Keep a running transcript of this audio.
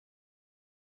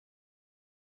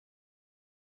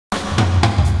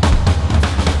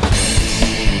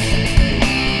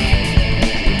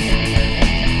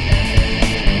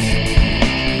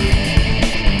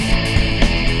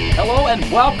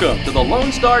Welcome to the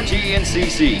Lone Star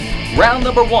GNCC, round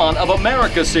number 1 of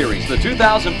America Series, the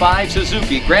 2005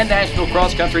 Suzuki Grand National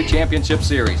Cross Country Championship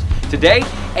Series. Today,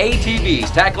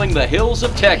 ATVs tackling the hills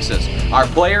of Texas. Our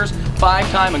players,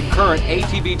 5-time and current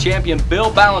ATV champion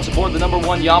Bill Balance aboard the number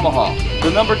 1 Yamaha,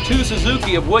 the number 2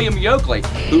 Suzuki of William Yoakley,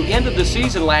 who ended the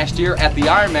season last year at the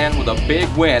Ironman with a big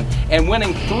win and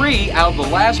winning 3 out of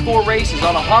the last 4 races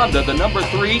on a Honda, the number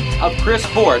 3 of Chris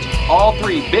Borch. All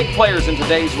 3 big players in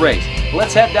today's race.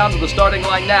 Let's head down to the starting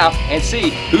line now and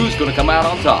see who's going to come out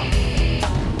on top.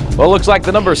 Well, it looks like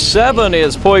the number 7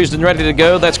 is poised and ready to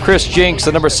go. That's Chris Jinks,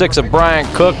 the number 6 of Brian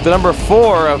Cook, the number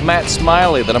 4 of Matt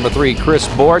Smiley, the number 3 Chris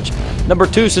Borch, number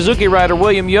 2 Suzuki rider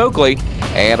William Yoakley,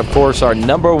 and of course our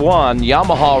number 1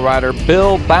 Yamaha rider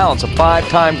Bill Balance, a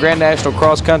 5-time Grand National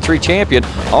Cross Country champion,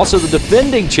 also the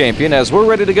defending champion, as we're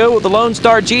ready to go with the Lone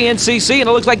Star GNCC. And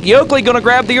it looks like Yoakley going to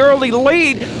grab the early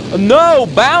lead. No,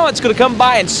 Balance going to come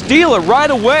by and steal it right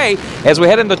away. As we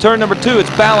head into turn number 2, it's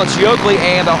Balance, Yoakley,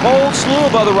 and a whole slew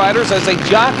of other riders as they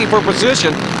jockey for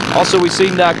position. Also, we've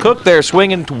seen Cook there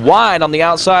swinging wide on the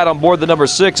outside on board the number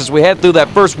 6 as we head through that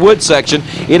first wood section.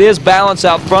 It is Balance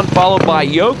out front, followed by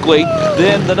Yoakley,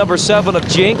 then the number 7 of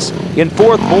Jinks, in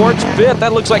 4th Borch, 5th,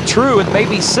 that looks like True, and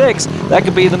maybe 6th, that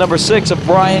could be the number 6 of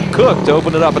Brian Cook to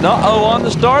open it up. And on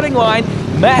the starting line,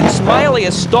 Matt Smiley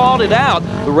has stalled it out.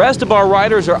 The rest of our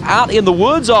riders are out in the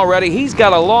woods already. He's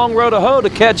got a long road to hoe to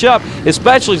catch up,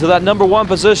 especially to that number 1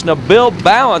 position of Bill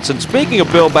Balance. And speaking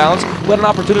of Bill Balance, we had an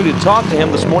opportunity to talk to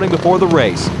him this morning before the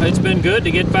race. It's been good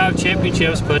to get 5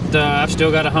 championships, but I've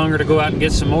still got a hunger to go out and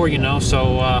get some more, you know.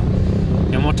 So,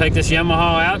 and we'll take this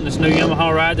Yamaha out and this new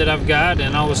Yamaha ride that I've got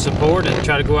and all the support and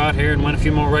try to go out here and win a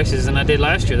few more races than I did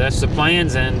last year. That's the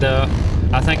plans, and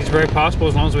I think it's very possible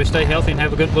as long as we stay healthy and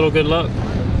have a little good luck.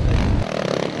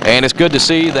 And it's good to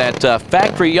see that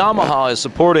Factory Yamaha is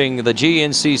supporting the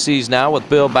GNCCs now with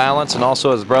Bill Balance and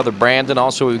also his brother Brandon.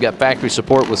 Also, we've got factory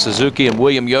support with Suzuki and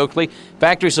William Yoakley.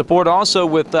 Factory support also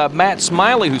with Matt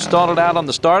Smiley, who started out on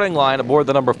the starting line aboard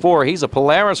the number 4. He's a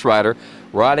Polaris rider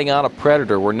riding on a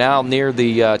Predator. We're now near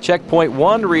the checkpoint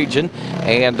 1 region,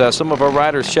 and some of our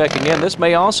riders checking in. This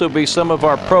may also be some of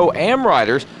our Pro-Am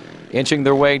riders inching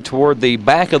their way toward the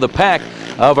back of the pack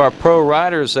of our pro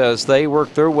riders as they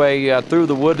work their way through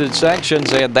the wooded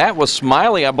sections. And that was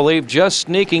Smiley, I believe, just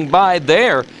sneaking by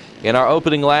there in our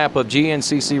opening lap of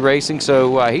GNCC racing.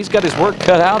 So he's got his work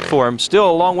cut out for him.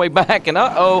 Still a long way back. And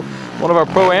one of our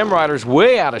Pro-Am riders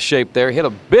way out of shape there. Hit a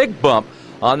big bump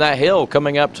on that hill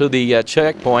coming up to the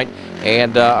checkpoint.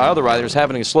 And other riders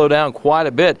having to slow down quite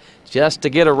a bit just to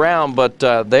get around, but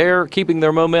they're keeping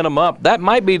their momentum up. That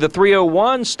might be the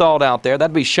 301 stalled out there.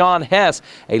 That'd be Sean Hess,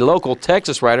 a local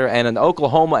Texas rider and an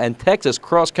Oklahoma and Texas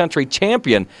cross-country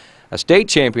champion, a state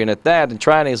champion at that, and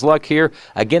trying his luck here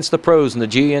against the pros in the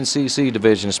GNCC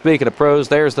division. Speaking of pros,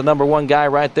 there's the number 1 guy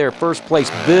right there. First place,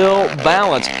 Bill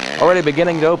Balance, already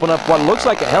beginning to open up what looks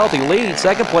like a healthy lead.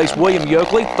 Second place, William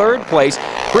Yoakley. Third place,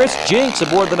 Chris Jinks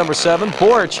aboard the number 7.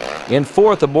 Borch in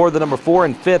 4th aboard the number 4.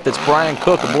 And 5th, it's Brian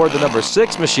Cook aboard the number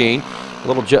 6 machine. A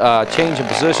little change in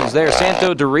positions there.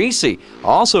 Santo DeRisi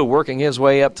also working his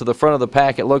way up to the front of the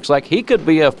pack. It looks like he could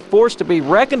be a force to be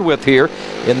reckoned with here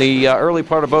in the early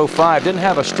part of 05. Didn't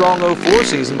have a strong 04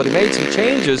 season, but he made some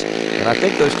changes, and I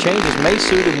think those changes may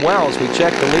suit him well as we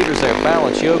check the leaders there.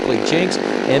 Balance, Yoakley, Jinks,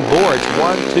 and Borch,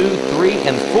 1, 2, 3,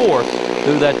 and 4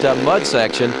 through that mud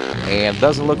section, and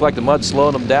doesn't look like the mud's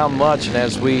slowing them down much. And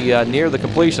as we near the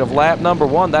completion of lap number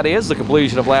 1, that is the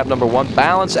completion of lap number 1,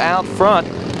 Balance out front.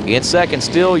 In second,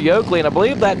 still Yoakley, and I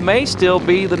believe that may still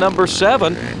be the number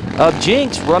 7 of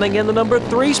Jinks running in the number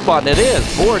 3 spot, and it is.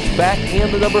 Borch back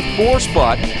in the number 4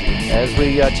 spot as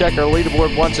we check our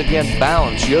leaderboard once again.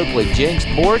 Balance, Yoakley, Jinks,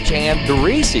 Borch, and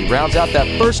DeRisi rounds out that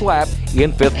first lap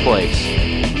in 5th place.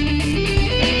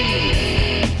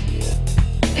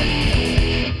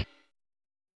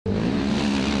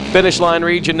 Finish line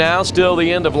region now, still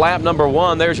the end of lap number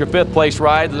 1. There's your 5th place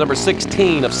ride, the number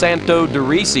 16 of Santo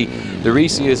DeRisi.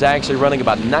 DeRisi is actually running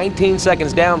about 19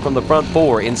 seconds down from the front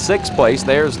 4. In 6th place,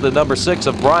 there's the number 6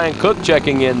 of Brian Cook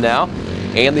checking in now.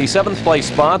 And the 7th place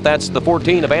spot, that's the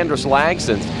 14 of Andrus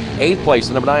Langston. 8th place,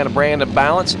 the number 9 of Brandon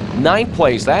Balance. 9th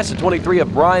place, that's the 23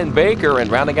 of Brian Baker.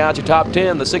 And rounding out your top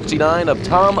 10, the 69 of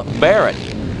Tom Barrett.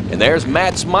 And there's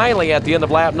Matt Smiley at the end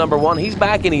of lap number 1. He's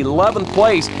back in 11th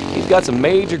place. He's got some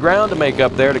major ground to make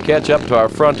up there to catch up to our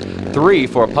front 3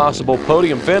 for a possible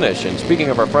podium finish. And speaking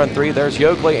of our front 3, there's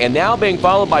Yoakley, and now being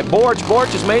followed by Borch. Borch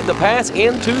has made the pass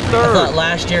into 3rd. I thought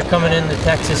last year coming into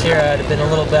Texas here I'd have been a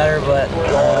little better, but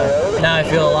now I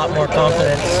feel a lot more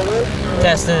confidence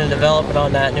testing and developing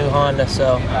on that new Honda,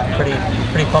 so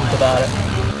pretty pumped about it.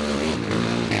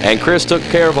 And Chris took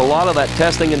care of a lot of that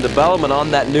testing and development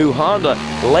on that new Honda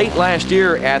late last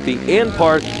year at the end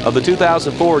part of the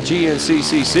 2004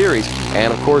 GNCC Series.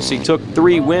 And, of course, he took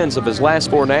 3 wins of his last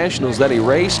 4 nationals that he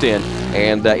raced in,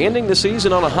 and ending the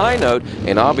season on a high note,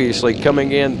 and obviously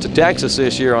coming into Texas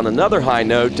this year on another high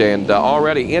note, and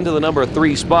already into the number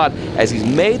 3 spot as he's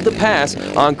made the pass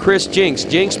on Chris Jinks.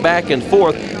 Jinks back and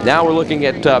forth. Now we're looking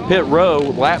at pit row,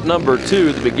 lap number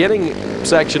 2, the beginning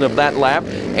section of that lap,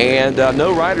 and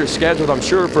no riders scheduled, I'm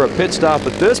sure, for a pit stop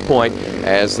at this point,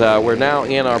 as we're now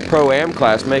in our Pro-Am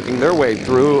class making their way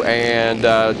through, and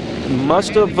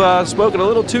must have spoken a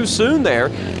little too soon there,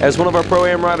 as one of our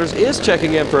Pro-Am riders is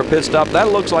checking in for a pit stop.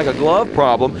 That looks like a glove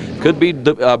problem. Could be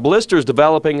blisters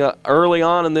developing early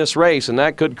on in this race, and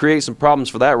that could create some problems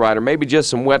for that rider. Maybe just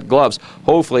some wet gloves.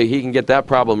 Hopefully he can get that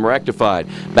problem rectified.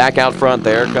 Back out front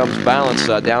there comes Balance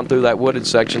down through that wooded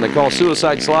section they call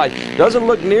Suicide Slide. Doesn't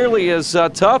look nearly as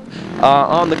tough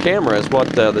on the camera as what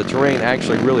the terrain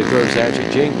actually really throws at you.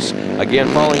 Jinks again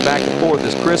falling back and forth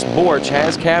as Chris Borch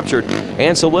has captured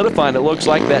and solidified, it looks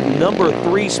like, that number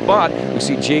 3 spot. You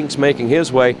see Jinks making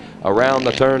his way around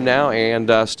the turn now,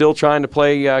 and still trying to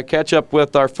play catch up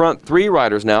with our front 3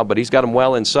 riders now, but he's got them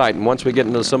well in sight. And once we get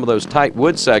into some of those tight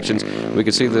wood sections, we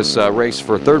can see this race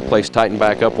for 3rd place tighten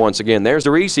back up once again. There's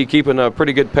DeRisi keeping a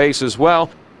pretty good pace as well.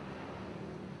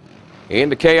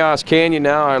 Into Chaos Canyon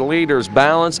now, our leaders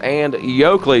Balance and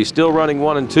Yoakley still running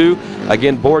 1 and 2.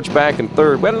 Again, Borch back in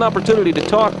 3rd. We had an opportunity to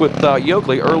talk with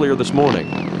Yoakley earlier this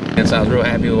morning. And so I was real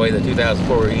happy with the way the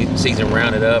 2004 season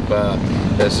rounded up.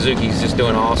 The Suzuki's just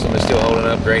doing awesome. They're still holding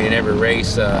up great in every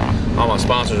race. All my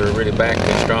sponsors are really backing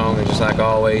me strong, and just like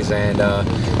always. And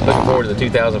looking forward to the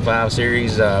 2005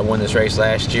 series. I won this race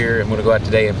last year. I'm going to go out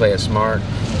today and play it smart.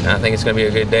 And I think it's going to be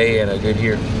a good day and a good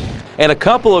year. And a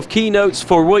couple of keynotes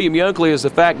for William Yoakley is the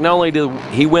fact not only did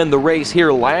he win the race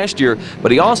here last year,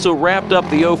 but he also wrapped up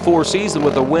the 04 season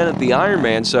with a win at the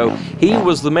Ironman. So he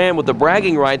was the man with the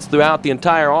bragging rights throughout the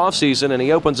entire offseason, and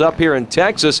he opens up here in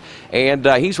Texas, and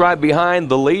he's right behind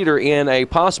the leader in a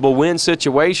possible win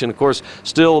situation. Of course,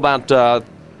 still about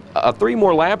 3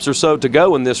 more laps or so to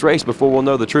go in this race before we'll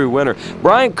know the true winner.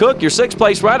 Brian Cook, your 6th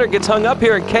place rider, gets hung up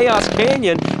here in Chaos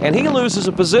Canyon, and he loses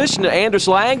a position to Anders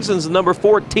Langson's number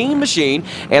 14 machine,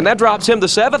 and that drops him to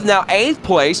 7th, now 8th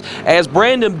place, as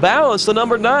Brandon Balance, the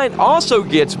number 9, also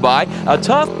gets by. A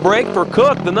tough break for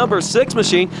Cook, the number 6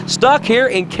 machine, stuck here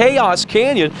in Chaos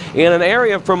Canyon in an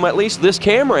area from at least this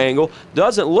camera angle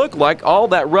doesn't look like all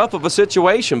that rough of a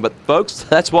situation. But folks,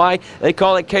 that's why they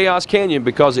call it Chaos Canyon,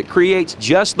 because it creates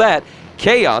just that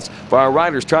chaos for our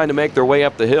riders trying to make their way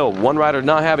up the hill. One rider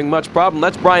not having much problem.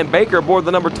 That's Brian Baker aboard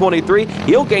the number 23.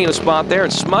 He'll gain a spot there,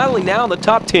 and Smiley now in the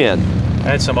top 10. I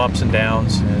had some ups and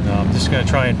downs, and I'm just going to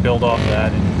try and build off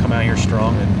that and come out here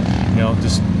strong, and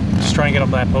just try and get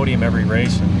on that podium every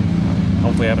race, and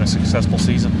hopefully having a successful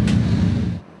season.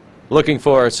 Looking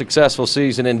for a successful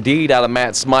season indeed out of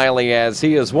Matt Smiley, as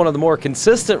he is one of the more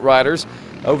consistent riders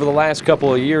over the last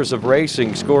couple of years of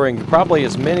racing, scoring probably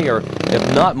as many or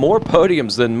if not more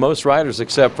podiums than most riders,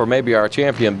 except for maybe our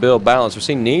champion Bill Balance. We've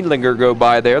seen Needlinger go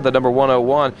by there, the number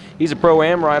 101. He's a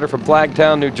Pro-Am rider from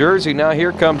Flagtown, New Jersey. Now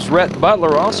here comes Rhett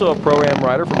Butler, also a Pro-Am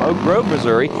rider from Oak Grove,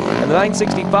 Missouri, and the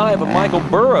 965 of Michael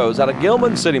Burrows out of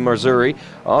Gilman City, Missouri,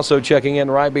 also checking in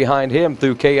right behind him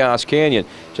through Chaos Canyon.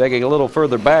 Checking a little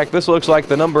further back, this looks like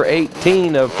the number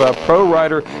 18 of pro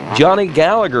rider Johnny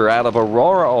Gallagher out of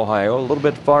Aurora, Ohio, a little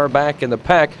bit far back in the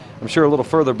pack. I'm sure a little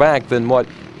further back than what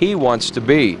he wants to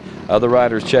be. Other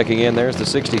riders checking in. There's the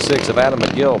 66 of Adam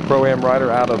McGill, Pro-Am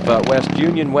rider out of West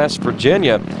Union, West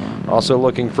Virginia. Also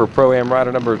looking for Pro-Am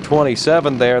rider number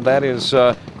 27 there. That is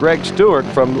Greg Stewart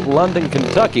from London,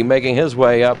 Kentucky, making his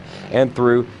way up and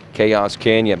through Chaos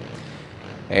Canyon.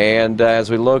 And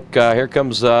as we look, here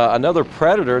comes another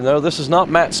Predator. No, this is not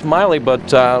Matt Smiley,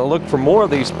 but look for more of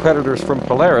these Predators from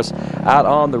Polaris out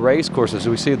on the race courses.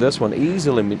 We see this one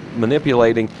easily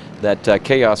manipulating that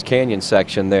Chaos Canyon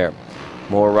section there.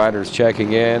 More riders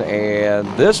checking in, and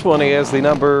this one is the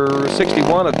number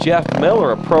 61 of Jeff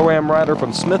Miller, a Pro-Am rider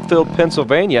from Smithfield,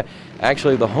 Pennsylvania,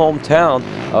 actually the hometown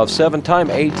of 7-time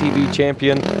ATV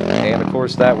champion, and of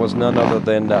course that was none other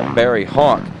than Barry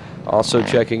Hawk. Also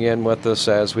checking in with us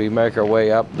as we make our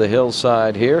way up the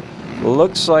hillside here.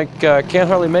 Looks like can't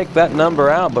hardly make that number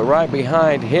out, but right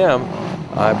behind him,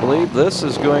 I believe this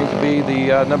is going to be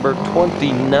the number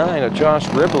 29 of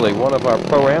Josh Ribley, one of our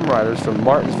Pro-Am riders from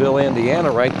Martinsville,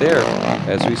 Indiana, right there,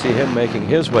 as we see him making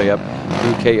his way up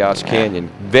through Chaos Canyon.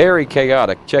 Very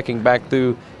chaotic. Checking back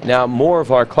through now more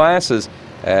of our classes.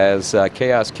 as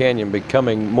Chaos Canyon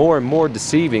becoming more and more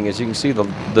deceiving. As you can see,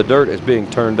 the dirt is being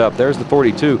turned up. There's the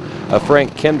 42 of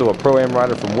Frank Kendall, a Pro-Am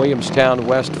rider from Williamstown,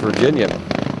 West Virginia.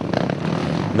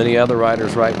 Many other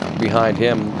riders right behind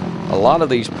him. A lot of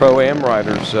these Pro-Am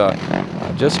riders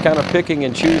just kind of picking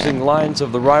and choosing lines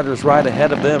of the riders right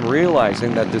ahead of them,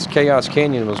 realizing that this Chaos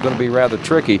Canyon was going to be rather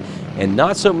tricky. And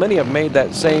not so many have made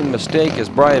that same mistake as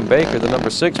Brian Baker, the number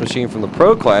 6 machine from the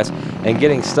Pro class, and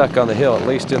getting stuck on the hill, at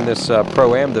least in this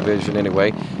Pro-Am division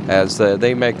anyway, as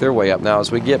they make their way up. Now, as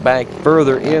we get back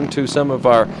further into some of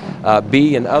our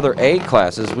B and other A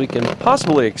classes, we can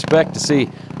possibly expect to see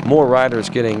more riders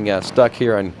getting stuck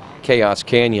here on Chaos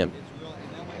Canyon.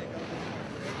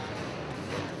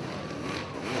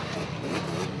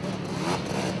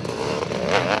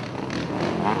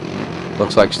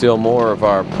 Looks like still more of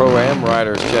our Pro-Am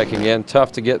riders checking in.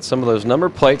 Tough to get some of those number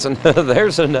plates, and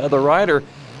there's another rider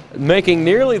making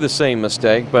nearly the same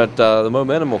mistake, but the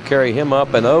momentum will carry him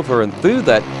up and over and through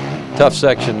that tough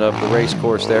section of the race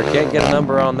course there. Can't get a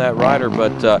number on that rider,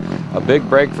 but a big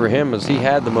break for him as he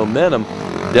had the momentum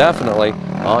definitely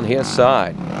on his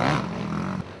side.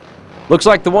 Looks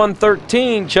like the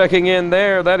 113 checking in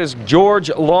there. That is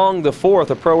George Long IV,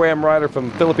 a Pro-Am rider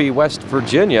from Philippi, West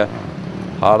Virginia.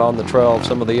 Hot on the trail of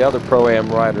some of the other Pro-Am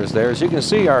riders there. As you can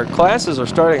see, our classes are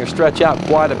starting to stretch out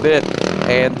quite a bit,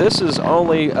 and this is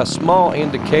only a small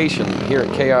indication here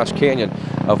at Chaos Canyon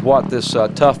of what this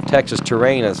tough Texas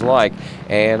terrain is like.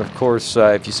 And of course,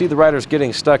 if you see the riders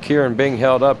getting stuck here and being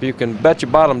held up, you can bet your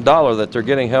bottom dollar that they're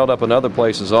getting held up in other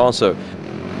places also.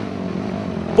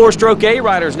 4-stroke A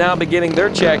riders now beginning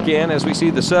their check-in as we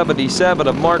see the 77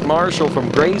 of Mark Marshall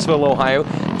from Graysville, Ohio,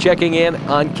 checking in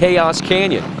on Chaos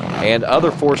Canyon. And other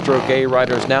 4-stroke A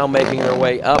riders now making their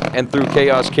way up and through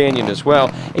Chaos Canyon as well.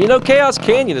 And you know, Chaos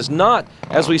Canyon is not,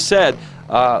 as we said,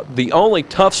 the only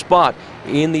tough spot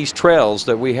in these trails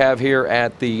that we have here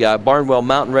at the Barnwell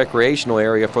Mountain Recreational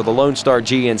Area for the Lone Star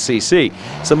GNCC.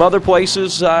 Some other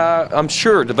places, I'm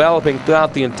sure, developing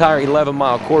throughout the entire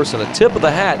 11-mile course, and a tip of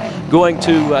the hat going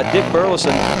to Dick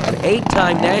Burleson, an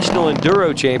 8-time National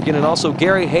Enduro champion, and also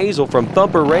Gary Hazel from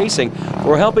Thumper Racing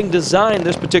for helping design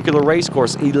this particular race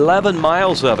course, 11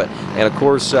 miles of it. And of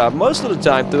course, most of the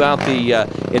time throughout the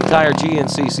entire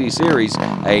GNCC series,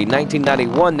 a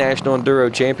 1991 National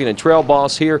Enduro champion and trail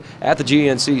boss here at the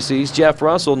GNCC's Jeff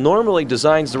Russell normally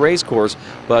designs the race course,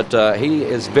 but he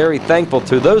is very thankful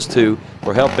to those two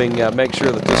for helping make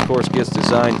sure that this course gets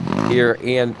designed here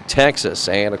in Texas.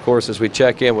 And of course, as we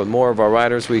check in with more of our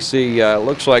riders, we see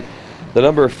looks like the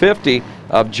number 50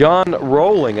 of John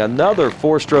Rolling, another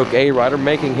 4-stroke A rider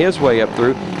making his way up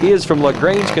through. He is from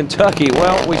LaGrange, Kentucky.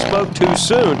 Well, we spoke too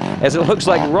soon, as it looks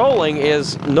like Rolling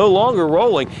is no longer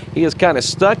rolling. He is kind of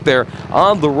stuck there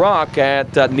on the rock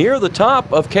at near the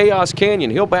top of Chaos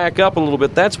Canyon. He'll back up a little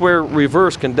bit. That's where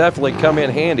reverse can definitely come in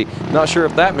handy. Not sure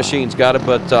if that machine's got it,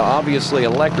 but obviously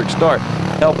electric start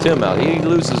helped him out. He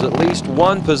loses at least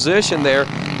one position there.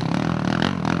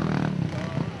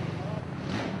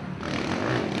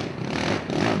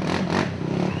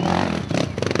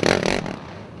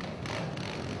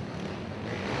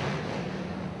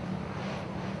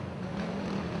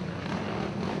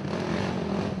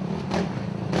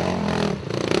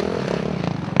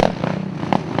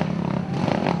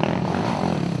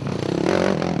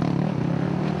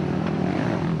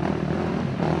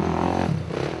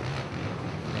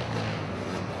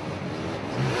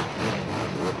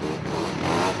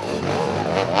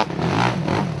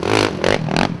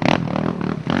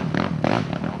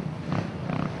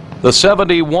 The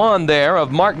 71 there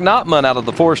of Mark Notman out of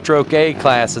the 4-stroke A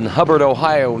class in Hubbard,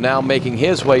 Ohio, now making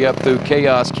his way up through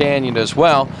Chaos Canyon as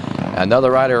well. Another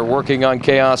rider working on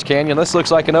Chaos Canyon. This looks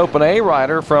like an open A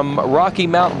rider from Rocky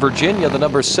Mount, Virginia, the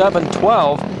number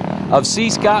 712 of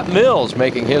C. Scott Mills,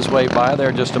 making his way by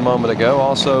there just a moment ago.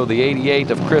 Also the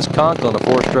 88 of Chris Conklin, a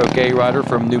 4-stroke A rider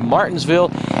from New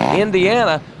Martinsville,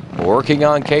 Indiana, working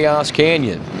on Chaos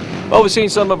Canyon. Well, we've seen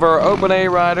some of our Open A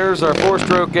riders, our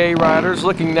 4-stroke A riders,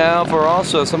 looking now for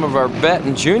also some of our vet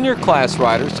and junior class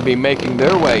riders to be making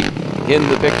their way in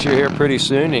the picture here pretty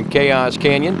soon in Chaos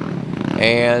Canyon.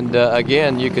 And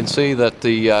again, you can see that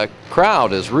the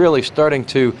crowd is really starting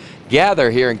to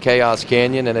gather here in Chaos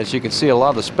Canyon, and as you can see, a lot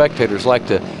of the spectators like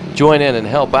to join in and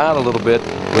help out a little bit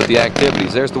with the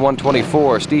activities. There's the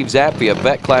 124, Steve Zappi, a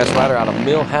vet class rider out of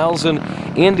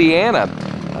Millhausen, Indiana.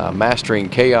 Mastering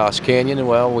Chaos Canyon.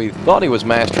 Well, we thought he was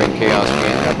mastering Chaos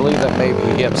Canyon. I believe that may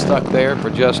be him stuck there for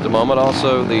just a moment.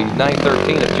 Also, the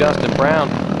 913 of Justin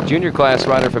Brown, junior class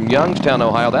rider from Youngstown,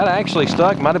 Ohio. That actually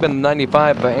stuck. Might have been the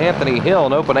 95 of Anthony Hill,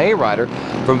 an Open A rider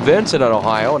from Vincent,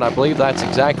 Ohio, and I believe that's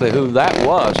exactly who that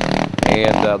was.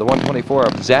 And the 124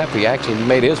 of Zappi actually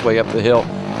made his way up the hill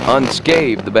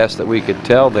unscathed, the best that we could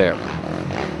tell there.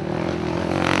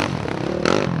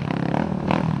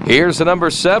 Here's the number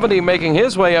 70 making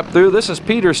his way up through. This is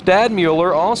Peter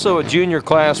Stadmuller, also a junior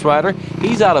class rider.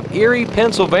 He's out of Erie,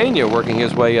 Pennsylvania, working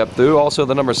his way up through. Also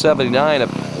the number 79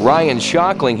 of Ryan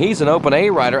Schockling. He's an Open A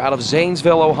rider out of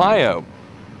Zanesville, Ohio.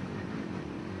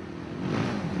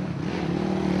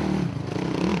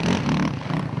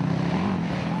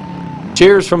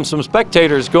 Cheers from some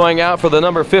spectators going out for the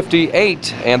number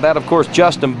 58, and that, of course,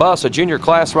 Justin Buss, a junior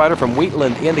class rider from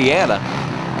Wheatland, Indiana.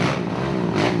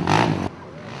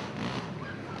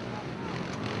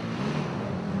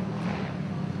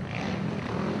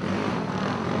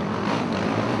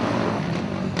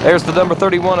 There's the number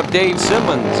 31 of Dave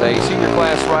Simmons, a senior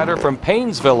class rider from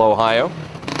Paynesville, Ohio.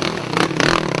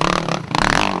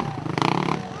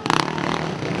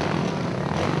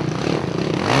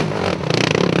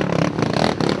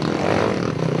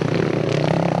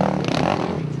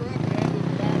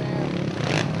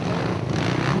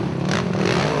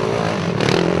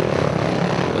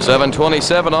 The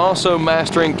 727 also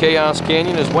mastering Chaos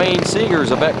Canyon is Wayne Seegers,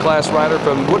 a vet class rider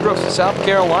from Woodruff, South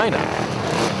Carolina.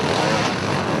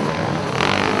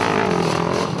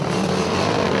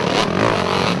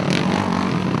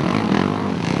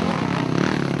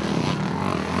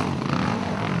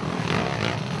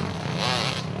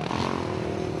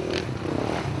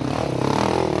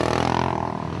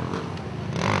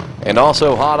 And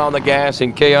also hot on the gas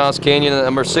in Chaos Canyon,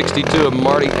 number 62 of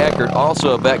Marty Eckert,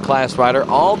 also a vet class rider,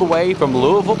 all the way from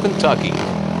Louisville, Kentucky.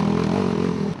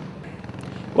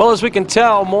 Well, as we can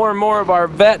tell, more and more of our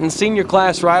vet and senior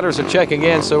class riders are checking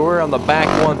in, so we're on the back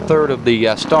 1/3 of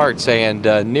the starts and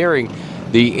nearing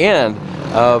the end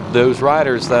of those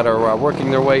riders that are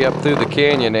working their way up through the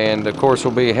canyon. And of course,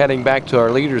 we'll be heading back to our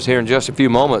leaders here in just a few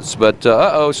moments. But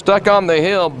uh-oh, stuck on the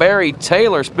hill, Barry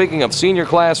Taylor, speaking of senior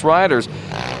class riders.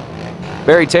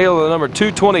 Barry Taylor, the number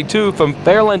 222 from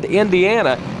Fairland,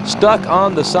 Indiana, stuck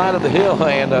on the side of the hill,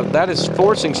 and that is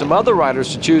forcing some other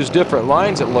riders to choose different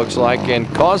lines, it looks like,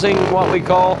 and causing what we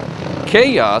call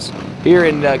chaos here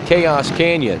in Chaos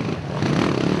Canyon.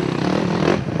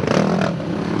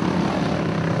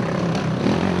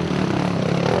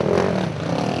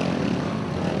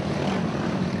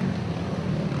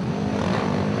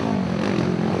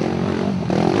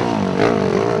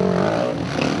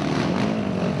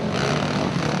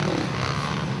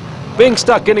 Being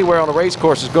stuck anywhere on a race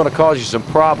course is going to cause you some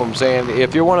problems, and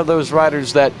if you're one of those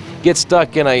riders that get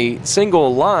stuck in a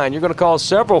single line, you're going to cause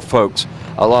several folks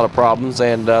a lot of problems.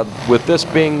 And with this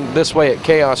being this way at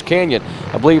Chaos Canyon,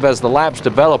 I believe as the laps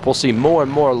develop, we'll see more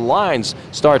and more lines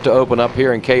start to open up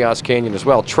here in Chaos Canyon as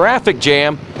well. Traffic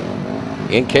jam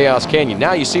in Chaos Canyon.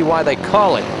 Now you see why they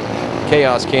call it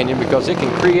Chaos Canyon, because it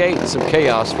can create some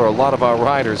chaos for a lot of our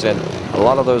riders, and a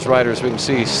lot of those riders we can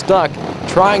see stuck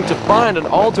trying to find an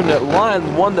alternate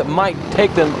line, one that might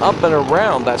take them up and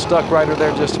around that stuck rider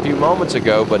there just a few moments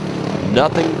ago, but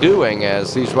nothing doing,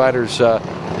 as these riders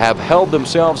have held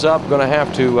themselves up. Going to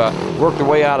have to work their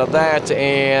way out of that,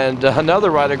 and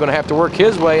another rider going to have to work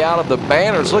his way out of the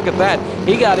banners. Look at that.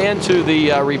 He got into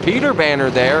the repeater banner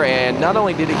there, and not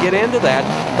only did he get into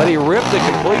that, but he ripped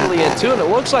it completely in two, and it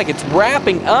looks like it's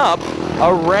wrapping up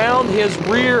around his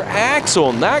rear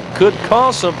axle, and that could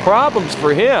cause some problems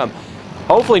for him.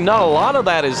 Hopefully not a lot of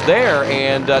that is there,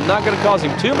 and not going to cause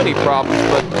him too many problems,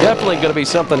 but definitely going to be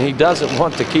something he doesn't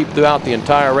want to keep throughout the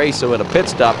entire race. So in a pit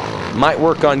stop, might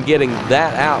work on getting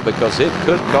that out, because it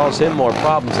could cause him more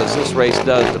problems as this race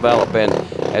does develop. And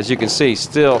as you can see,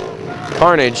 still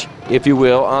carnage, if you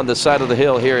will, on the side of the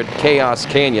hill here at Chaos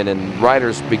Canyon, and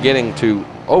riders beginning to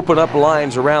open up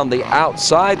lines around the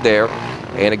outside there.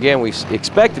 And again, we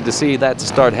expected to see that to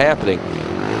start happening.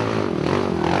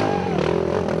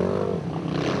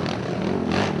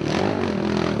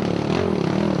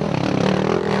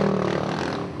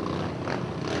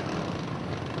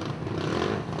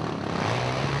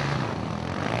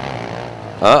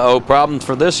 Uh-oh, problems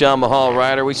for this Yamaha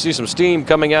rider. We see some steam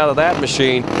coming out of that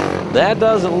machine. That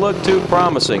doesn't look too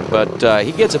promising, but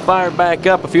he gets it fired back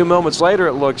up a few moments later,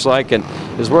 it looks like, and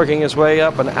is working his way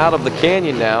up and out of the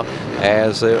canyon now,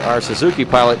 as our Suzuki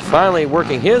pilot finally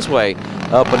working his way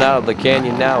up and out of the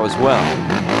canyon now as well.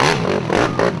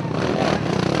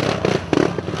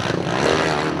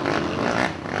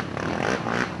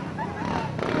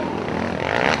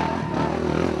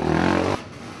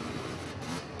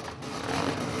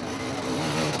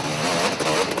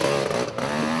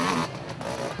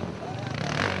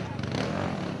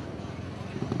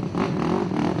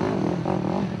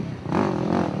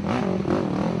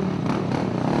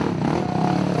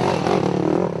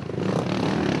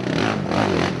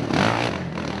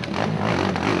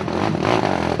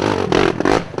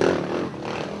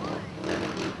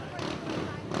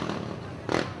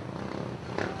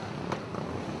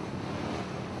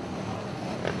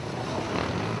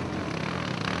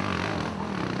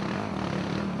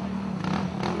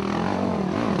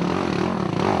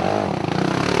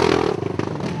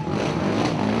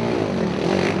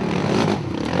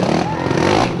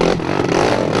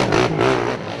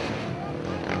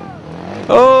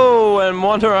 and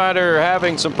one rider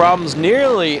having some problems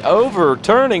nearly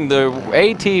overturning the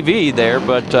ATV there,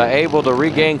 but able to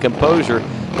regain composure,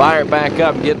 fire it back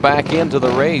up, and get back into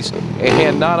the race.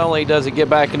 And not only does he get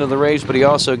back into the race, but he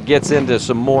also gets into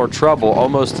some more trouble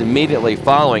almost immediately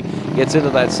following. Gets into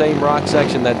that same rock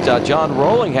section that John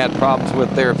Rolling had problems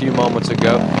with there a few moments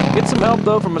ago. Gets some help,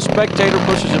 though, from a spectator,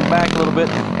 pushes him back a little bit,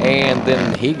 and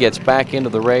then he gets back into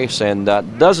the race and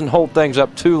doesn't hold things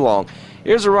up too long.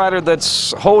 Here's a rider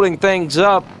that's holding things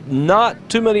up, not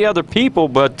too many other people,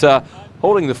 but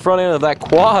holding the front end of that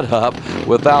quad up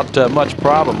without much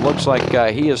problem. Looks like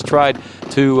he has tried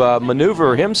to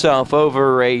maneuver himself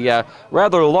over a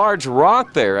rather large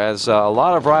rock there, as a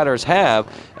lot of riders have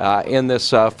in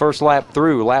this first lap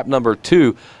through, lap number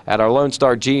 2 at our Lone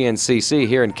Star GNCC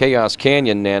here in Chaos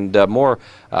Canyon, and more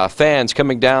fans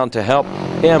coming down to help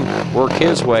him work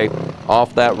his way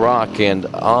off that rock and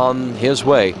on his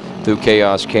way through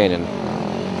Chaos Canyon.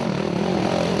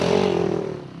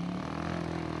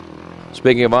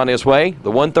 Speaking of on his way, the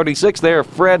 136 there,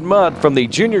 Fred Mudd from the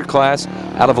junior class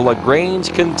out of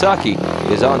LaGrange, Kentucky,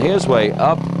 is on his way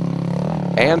up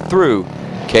and through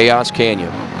Chaos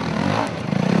Canyon.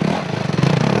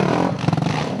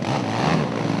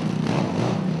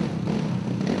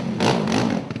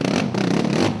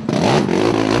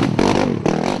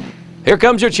 Here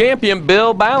comes your champion,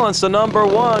 Bill Balance, the number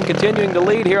 1, continuing to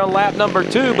lead here on lap number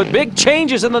 2, but big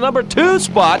changes in the number 2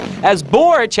 spot as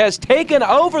Boric has taken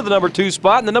over the number 2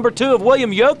 spot, and the number 2 of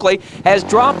William Yoakley has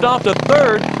dropped off to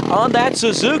 3rd on that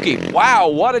Suzuki. Wow,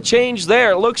 what a change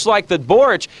there. It looks like that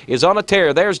Boric is on a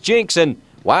tear. There's Jinx, and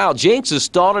wow, Jinx has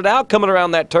stalled it out coming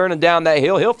around that turn and down that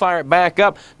hill. He'll fire it back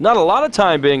up. Not a lot of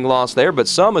time being lost there, but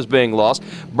some is being lost.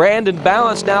 Brandon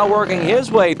Balance now working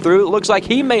his way through. It looks like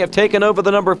he may have taken over the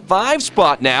number 5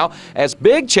 spot now as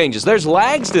big changes. There's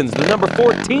Lagston's, the number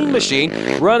 14 machine,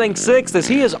 running 6th as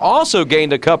he has also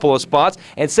gained a couple of spots.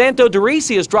 And Santo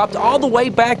Derisi has dropped all the way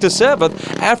back to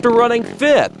 7th after running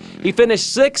 5th. He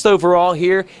finished 6th overall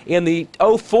here in the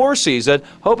 04 season,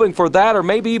 hoping for that or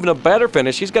maybe even a better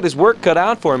finish. He's got his work cut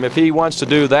out for him if he wants to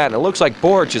do that. And it looks like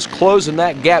Boric is closing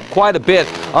that gap quite a bit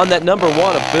on that number 1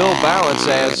 of Bill Balance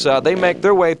as they make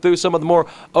their way through some of the more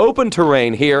open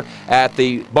terrain here at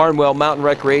the Barnwell Mountain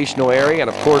Recreational Area and,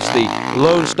 of course, the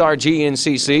Lone Star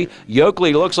GNCC.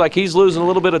 Yoakley looks like he's losing a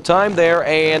little bit of time there,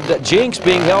 and Jinx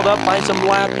being held up by some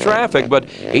lap traffic, but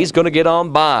he's going to get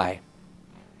on by.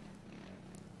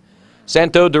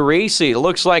 Santo Derisi.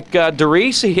 Looks like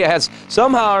Derisi has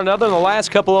somehow or another in the last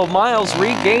couple of miles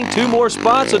regained 2 more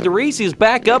spots. So Derisi is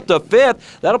back up to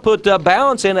 5th. That'll put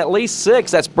Balance in at least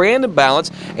 6th. That's Brandon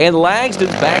Balance. And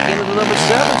Langston's back into the number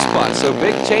 7 spot. So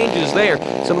big changes there.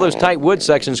 Some of those tight wood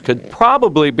sections could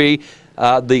probably be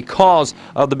the cause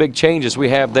of the big changes we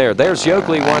have there. There's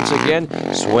Yoakley once again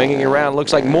swinging around.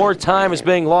 Looks like more time is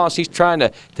being lost. He's trying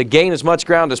to gain as much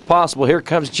ground as possible. Here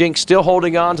comes Jinx still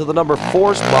holding on to the number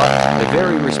 4 spot. A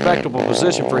very respectable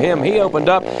position for him. He opened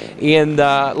up in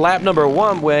lap number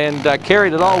 1 and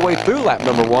carried it all the way through lap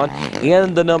number 1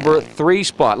 in the number 3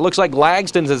 spot. Looks like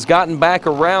Lagston has gotten back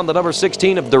around the number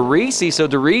 16 of Derisi. So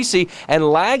Derisi and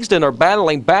Lagston are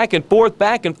battling back and forth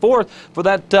for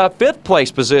that 5th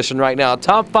place position right now.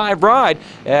 Top 5 ride,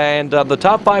 and the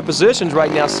top 5 positions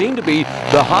right now seem to be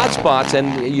the hot spots,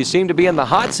 and you seem to be in the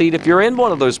hot seat if you're in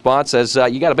one of those spots, as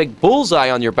you got a big bullseye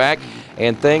on your back,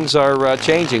 and things are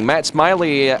changing. Matt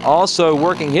Smiley also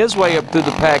working his way up through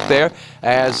the pack there.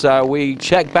 As we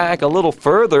check back a little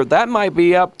further, that might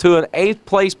be up to an 8th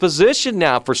place position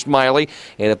now for Smiley,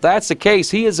 and if that's the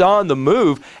case, he is on the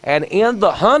move and in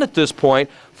the hunt at this point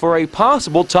for a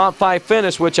possible top 5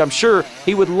 finish, which I'm sure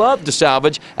he would love to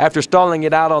salvage after stalling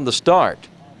it out on the start.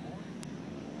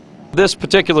 This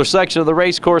particular section of the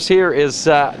race course here is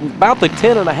about the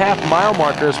 10.5 mile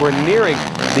marker as we're nearing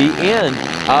the end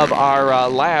of our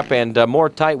lap, and more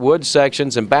tight wood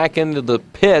sections and back into the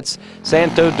pits.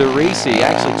 Santo Derisi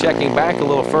actually checking back a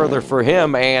little further for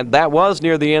him, and that was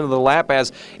near the end of the lap.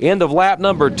 As end of lap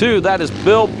number 2, that is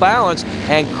Bill Balance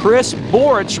and Chris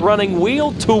Boric running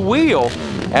wheel to wheel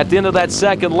at the end of that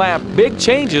 2nd lap. Big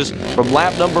changes from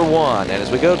lap number 1. And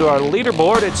as we go to our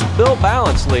leaderboard, it's Bill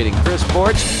Balance leading, Chris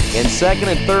Boric in 2nd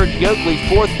and 3rd, Yoakley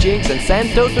 4th, Jinx, and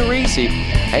Santo Derisi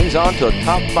hangs on to a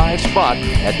top 5 spot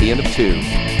at the end of 2.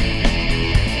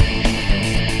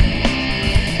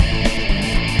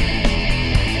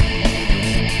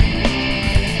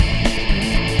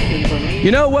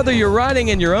 You know, whether you're riding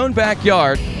in your own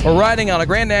backyard or riding on a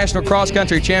Grand National Cross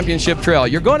Country Championship trail,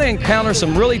 you're going to encounter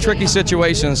some really tricky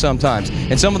situations sometimes.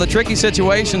 And some of the tricky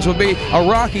situations would be a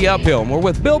rocky uphill. We're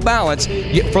with Bill Balance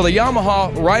for the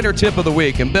Yamaha Rider Tip of the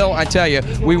Week. And Bill, I tell you,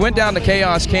 we went down to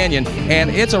Chaos Canyon, and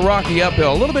it's a rocky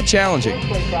uphill, a little bit challenging.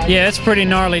 Yeah, it's pretty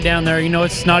gnarly down there. You know,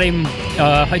 it's not even,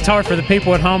 it's hard for the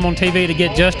people at home on TV to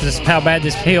get justice how bad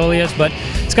this hill is, but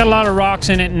it's got a lot of rocks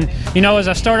in it. And, you know, as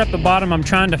I start up the bottom, I'm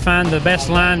trying to find the best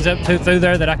lines up through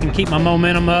there that I can keep my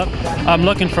momentum up. I'm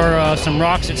looking for some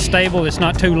rocks that's stable, that's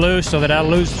not too loose, so that I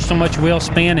lose so much wheel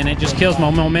spin and it just kills my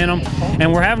momentum.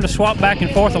 And we're having to swap back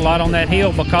and forth a lot on that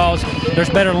hill because there's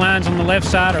better lines on the left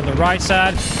side or the right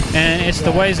side, and it's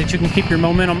the ways that you can keep your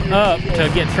momentum up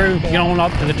to get through, get on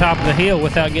up to the top of the hill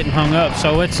without getting hung up.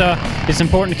 So it's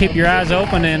important to keep your eyes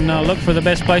open and look for the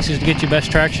best places to get your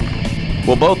best traction.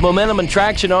 Well, both momentum and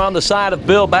traction are on the side of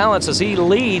Bill Balance as he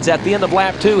leads at the end of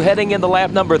lap 2, heading into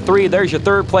lap number 3. There's your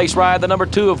third place ride, the number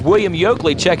 2 of William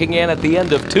Yoakley checking in at the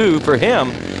end of 2 for him.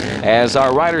 As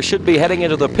our rider should be heading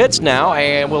into the pits now,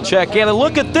 and we'll check in. And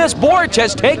look at this, Borch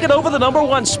has taken over the number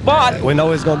 1 spot. We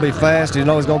know he's going to be fast. We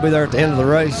know he's going to be there at the end of the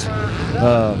race.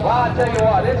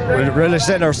 We're really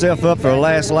setting ourselves up for the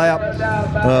last lap.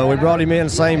 We brought him in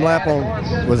the same lap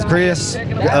with Chris,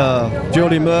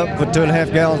 fueled him up, put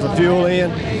 2.5 gallons of fuel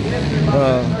in,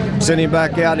 sent him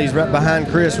back out. He's right behind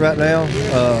Chris right now.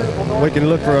 We can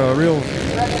look for a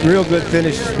real good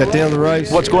finish at the end of the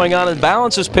race. What's going on in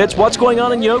Balance's pits? What's going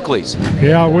on in Yoakley's?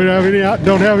 Yeah, we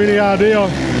don't have any idea.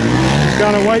 Just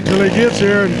kind of wait till he gets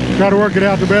here and try to work it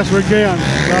out the best we can.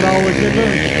 That's all we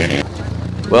can do.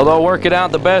 Well, they'll work it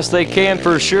out the best they can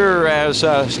for sure, as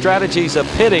strategies of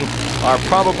pitting are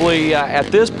probably, at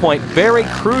this point, very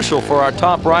crucial for our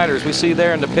top riders. We see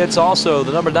there in the pits also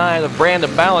the number 9 of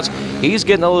Brandon Balance. He's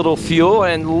getting a little fuel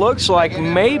and looks like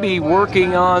maybe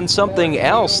working on something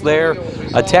else there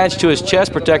attached to his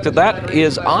chest protector. That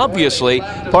is obviously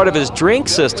part of his drink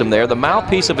system there, the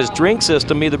mouthpiece of his drink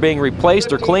system either being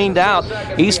replaced or cleaned out.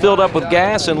 He's filled up with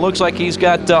gas and looks like he's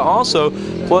got also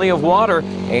plenty of water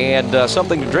and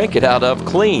something to drink it out of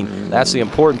clean. That's the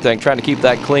important thing, trying to keep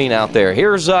that clean out there.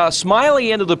 Here's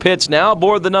Smiley into the pits now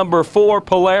aboard the number 4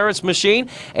 Polaris machine,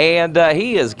 and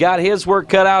he has got his work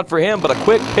cut out for him, but a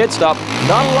quick pit stop.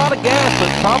 Not a lot of gas,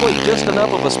 but probably just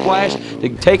enough of a splash to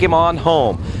take him on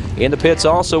home. In the pits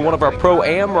also one of our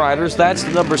Pro-Am riders. That's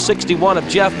the number 61 of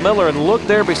Jeff Miller, and look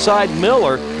there beside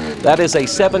Miller. That is a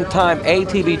 7-time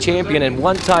ATV champion and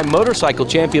 1-time motorcycle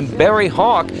champion, Barry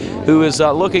Hawk, who is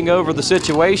looking over the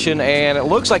situation, and it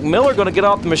looks like Miller going to get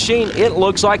off the machine. It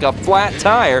looks like a flat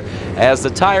tire as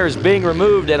the tire is being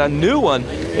removed and a new one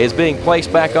is being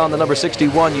placed back on the number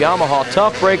 61 Yamaha.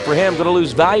 Tough break for him, going to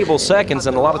lose valuable seconds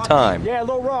and a lot of time. Yeah, a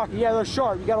little rocky. Yeah, they're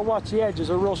sharp. You got to watch the edges.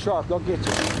 They're real sharp. They'll get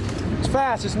you. It's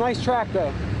fast. It's a nice track,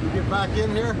 though. You get back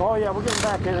in here? Oh, yeah, we're getting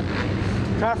back in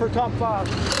it. Time for top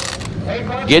 5.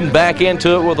 Getting back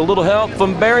into it with a little help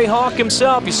from Barry Hawk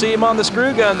himself. You see him on the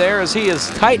screw gun there as he is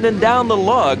tightening down the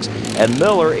lugs, and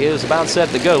Miller is about set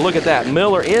to go. Look at that.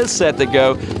 Miller is set to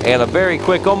go, and a very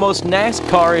quick, almost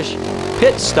NASCAR-ish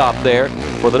pit stop there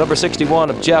for the number 61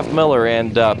 of Jeff Miller,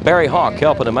 and Barry Hawk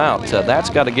helping him out.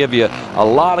 That's got to give you a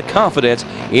lot of confidence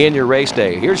in your race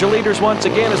day. Here's your leaders once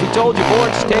again. As we told you,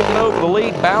 Borch is taking over the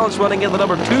lead. Balance running in the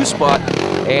number 2 spot,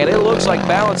 and it looks like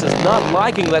Balance is not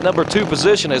liking that number 2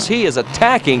 position as he is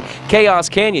attacking Chaos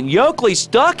Canyon. Yoakley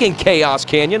stuck in Chaos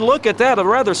Canyon. Look at that, a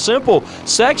rather simple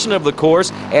section of the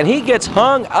course, and he gets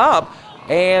hung up.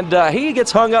 And he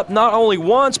gets hung up not only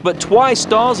once, but twice,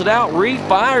 stalls it out,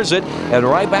 refires it, and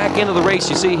right back into the race.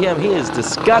 You see him, he is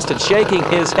disgusted, shaking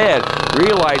his head,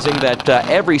 realizing that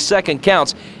every second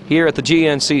counts here at the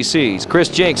GNCCs. Chris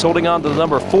Jenks holding on to the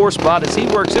number 4 spot as he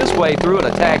works his way through and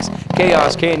attacks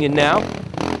Chaos Canyon now.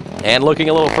 And looking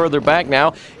a little further back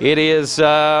now, it is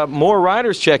more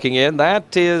riders checking in.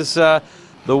 That is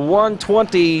the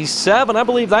 127, I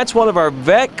believe that's one of our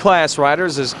vet class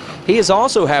riders, as he is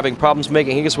also having problems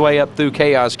making his way up through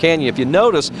Chaos Canyon. If you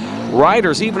notice,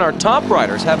 riders, even our top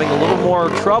riders, having a little more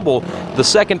trouble the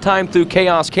second time through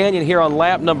Chaos Canyon here on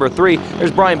lap number 3. There's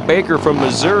Brian Baker from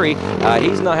Missouri.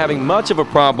 He's not having much of a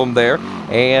problem there,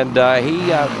 and he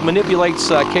manipulates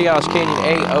Chaos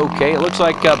Canyon A-OK. It looks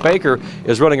like Baker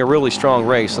is running a really strong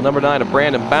race. The number 9 of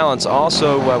Brandon Balance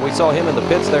also, we saw him in the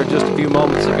pits there just a few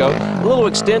moments ago. A little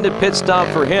extended pit stop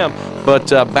for him, but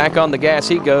back on the gas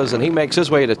he goes, and he makes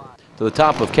his way to the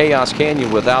top of Chaos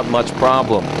Canyon without much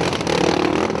problem.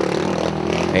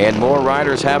 And more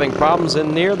riders having problems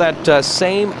in near that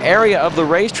same area of the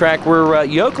racetrack where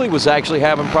Yoakley was actually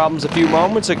having problems a few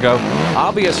moments ago.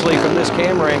 Obviously, from this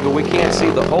camera angle, we can't see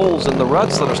the holes and the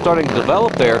ruts that are starting to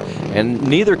develop there, and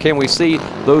neither can we see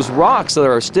those rocks that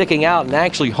are sticking out and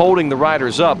actually holding the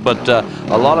riders up. But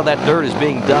a lot of that dirt is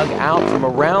being dug out from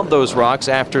around those rocks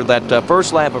after that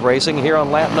first lap of racing. Here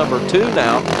on lap number 2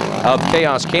 now of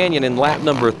Chaos Canyon in lap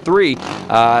number 3,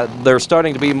 they're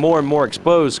starting to be more and more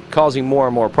exposed, causing more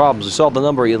and more problems. We saw the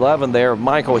number 11 there,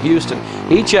 Michael Houston.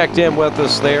 He checked in with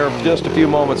us there just a few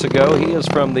moments ago. He is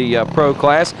from the pro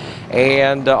class,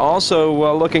 and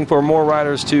also looking for more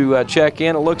riders to check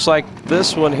in. It looks like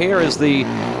this one here is the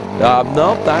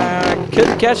nope, I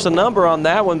couldn't catch the number on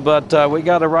that one, but we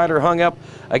got a rider hung up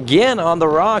again on the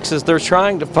rocks as they're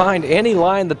trying to find any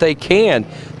line that they can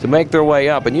to make their way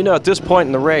up. And you know, at this point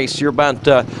in the race, you're about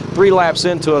 3 laps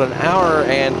into it, an hour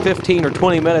and 15 or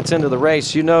 20 minutes into the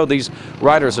race. You know these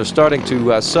riders are starting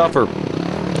to suffer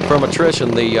from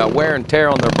attrition. The wear and tear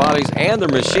on their bodies and their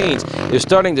machines is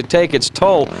starting to take its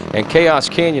toll, and Chaos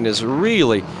Canyon is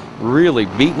really, really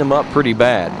beating them up pretty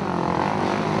bad.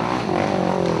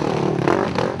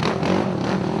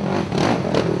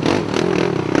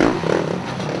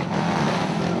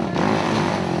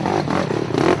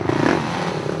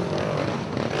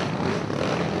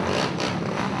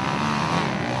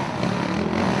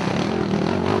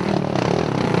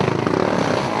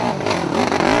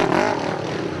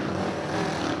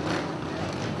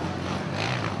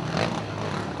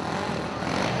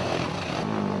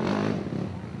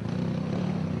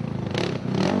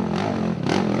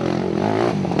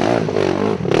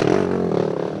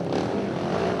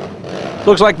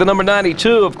 Looks like the number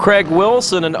 92 of Craig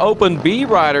Wilson, an Open B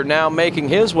rider, now making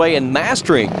his way and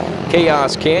mastering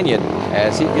Chaos Canyon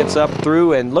as he gets up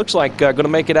through and looks like going to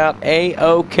make it out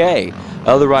A-OK.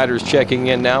 Other riders checking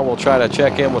in now. We'll try to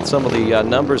check in with some of the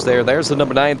numbers there. There's the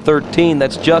number 913.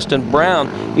 That's Justin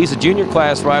Brown. He's a junior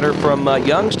class rider from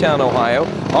Youngstown, Ohio.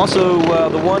 Also,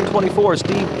 the 124,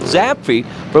 Steve Zapfe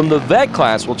from the vet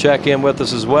class will check in with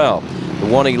us as well. The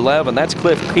 111, that's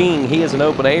Cliff King. He is an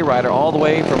Open A rider all the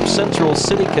way from Central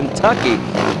City, Kentucky,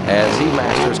 as he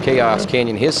masters Chaos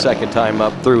Canyon his second time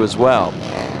up through as well.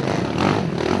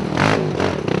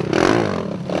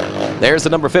 There's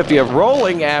the number 50 of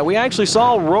Rolling. We actually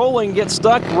saw Rolling get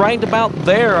stuck right about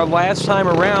there last time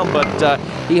around, but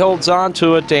he holds on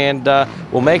to it and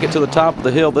will make it to the top of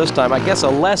the hill this time. I guess a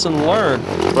lesson learned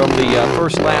from the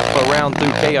first lap around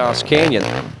through Chaos Canyon.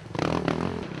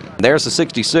 There's the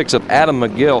 66 of Adam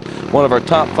McGill, one of our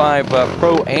top 5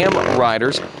 Pro-Am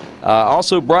riders.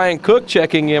 Also, Brian Cook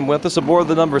checking in with us aboard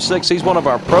the number 6. He's one of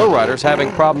our pro riders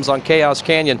having problems on Chaos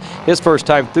Canyon. His first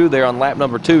time through there on lap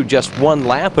number 2 just 1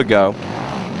 lap ago.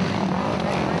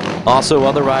 Also,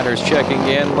 other riders checking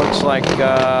in. Looks like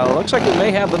we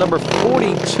may have the number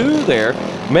 42 there,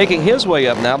 making his way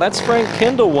up now. That's Frank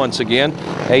Kendall once again,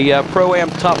 a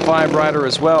Pro-Am top 5 rider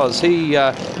as well, as he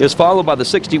is followed by the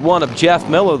 61 of Jeff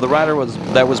Miller, the rider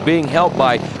that was being helped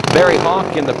by Barry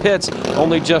Hawk in the pits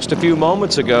only just a few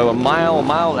moments ago, a mile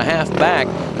and a half back.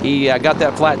 He got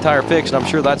that flat tire fixed, and I'm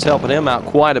sure that's helping him out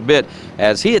quite a bit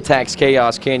as he attacks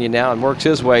Chaos Canyon now and works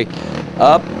his way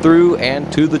up through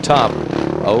and to the top.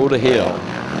 Oh, the hill.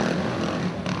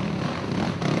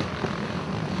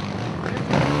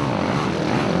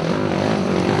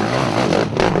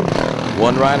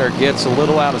 One rider gets a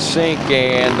little out of sync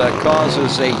and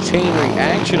causes a chain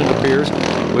reaction, it appears,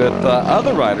 with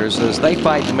other riders as they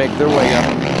fight to make their way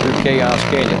up through Chaos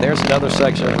Canyon. There's another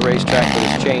section of the racetrack that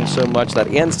has changed so much. That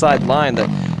inside line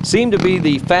that seemed to be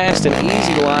the fast and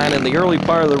easy line in the early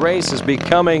part of the race is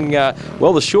becoming,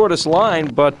 well, the shortest line,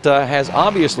 but has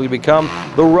obviously become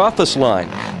the roughest line.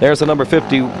 There's the number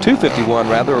 251,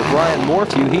 rather, of Ryan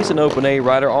Morphew. He's an Open A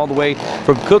rider all the way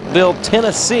from Cookeville,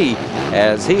 Tennessee,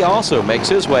 as he also makes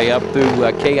his way up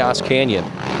through Chaos Canyon.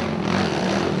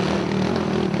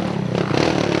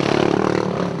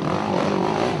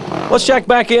 Let's check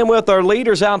back in with our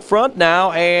leaders out front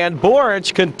now, and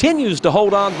Borich continues to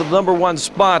hold on to the number 1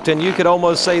 spot, and you could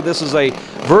almost say this is a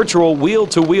virtual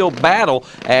wheel-to-wheel battle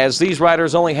as these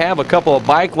riders only have a couple of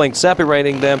bike links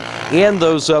separating them in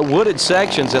those wooded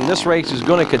sections, and this race is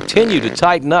going to continue to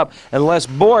tighten up unless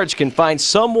Borich can find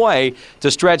some way to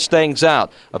stretch things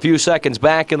out. A few seconds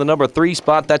back in the number 3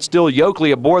 spot, that's still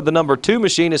Yoakley aboard the number 2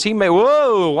 machine as he may,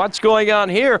 whoa, what's going on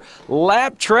here?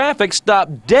 Lap traffic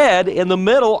stopped dead in the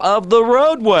middle of the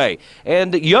roadway,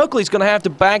 and Yoakley's going to have to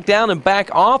back down and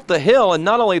back off the hill, and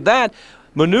not only that,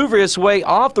 maneuver his way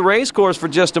off the race course for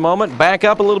just a moment, back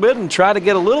up a little bit, and try to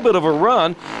get a little bit of a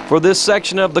run for this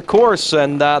section of the course.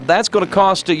 And that's going to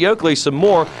cost Yoakley some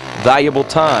more valuable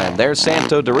time. There's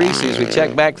Santo DeRisi as we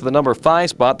check back to the number 5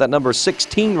 spot. That number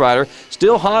 16 rider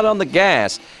still hot on the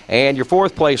gas. And your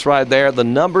 4th place right there, the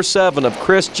number 7 of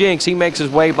Chris Jinks. He makes his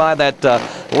way by that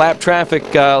lap traffic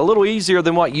a little easier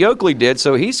than what Yoakley did,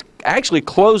 so he's actually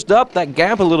closed up that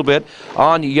gap a little bit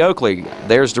on Yoakley.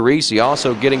 There's DeRisi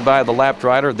also getting by the lapped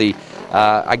rider, the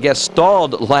I guess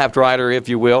stalled lapped rider, if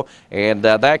you will, and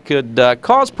that could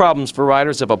cause problems for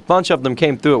riders if a bunch of them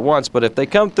came through at once. But if they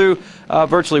come through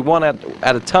virtually one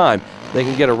at a time, they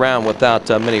can get around without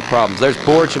many problems. There's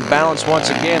Borch and Balance once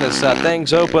again as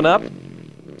things open up.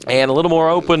 And a little more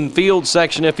open field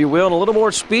section, if you will, and a little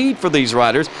more speed for these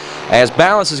riders as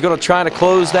Balance is going to try to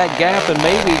close that gap and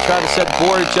maybe try to set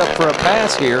Borch up for a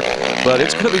pass here. But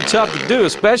it's going to be tough to do,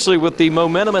 especially with the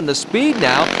momentum and the speed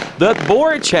now that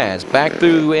Borch has. Back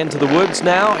through into the woods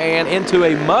now and into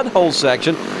a mud hole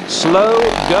section. Slow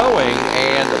going,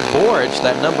 and Borch,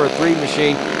 that number 3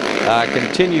 machine,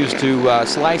 continues to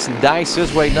slice and dice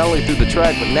his way not only through the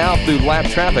track but now through lap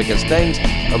traffic as things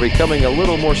are becoming a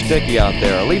little more sticky out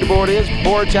there. Our leaderboard is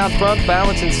Borch out front,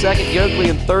 Balance in 2nd, Yoakley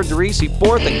in 3rd, DeRisi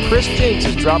 4th, and Chris Jinks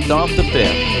has dropped off to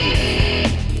 5th.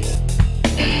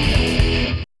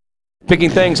 Picking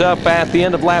things up at the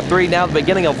end of lap 3, now the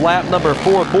beginning of lap number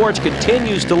 4. Borch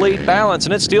continues to lead Balance,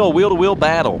 and it's still a wheel-to-wheel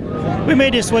battle. We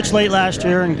made this switch late last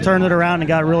year and turned it around and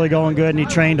got really going good, and he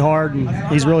trained hard, and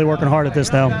he's really working hard at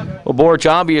this now. Well, Borch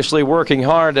obviously working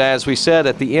hard. As we said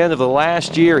at the end of the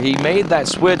last year, he made that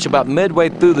switch about midway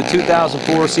through the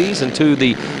 2004 season to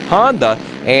the Honda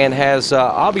and has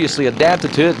obviously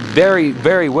adapted to it very,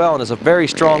 very well and is a very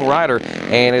strong rider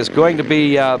and is going to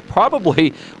be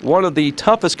probably one of the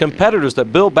toughest competitors that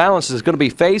Bill Balance is going to be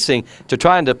facing to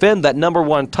try and defend that number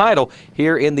 1 title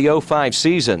here in the 05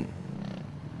 season.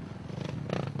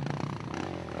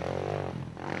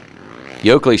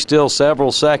 Yoakley still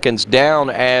several seconds down.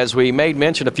 As we made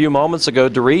mention a few moments ago,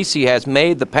 DeRisi has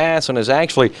made the pass and has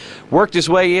actually worked his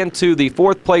way into the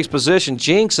 4th place position.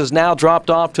 Jinks has now dropped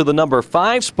off to the number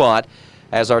 5 spot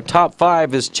as our top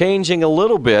 5 is changing a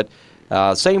little bit.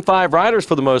 Same 5 riders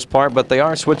for the most part, but they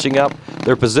are switching up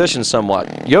their position somewhat.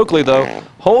 Yoakley, though,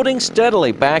 holding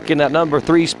steadily back in that number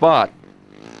 3 spot.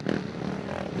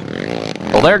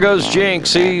 Well, there goes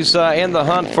Jinks. He's in the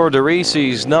hunt for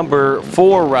DeRisi's number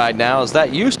 4 right now, as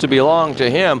that used to belong to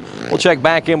him. We'll check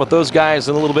back in with those guys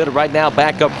in a little bit. Right now,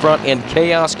 back up front in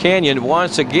Chaos Canyon.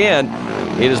 Once again,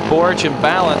 it is Borch and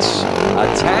Balance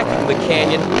attacking the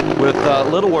canyon with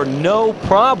little or no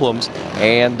problems,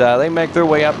 and they make their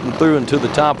way up and through and to the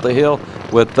top of the hill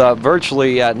with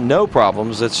virtually no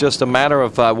problems. It's just a matter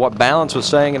of what Balance was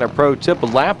saying in a pro tip a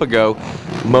lap ago,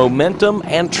 momentum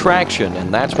and traction,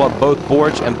 and that's what both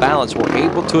Borch and Balance were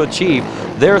able to achieve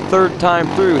their 3rd time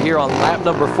through here on lap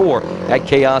number 4 at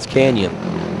Chaos Canyon.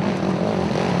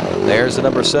 There's the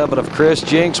number 7 of Chris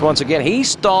Jinks. Once again, he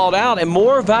stalled out, and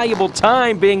more valuable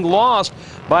time being lost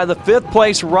by the 5th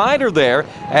place rider there,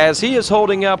 as he is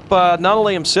holding up not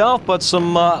only himself but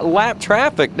some lap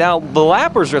traffic. Now the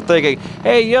lappers are thinking,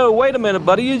 hey, yo, wait a minute,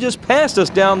 buddy, you just passed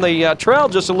us down the trail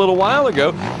just a little while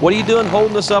ago. What are you doing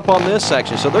holding us up on this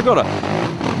section? So they're going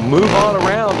to move on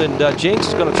around, and Jinks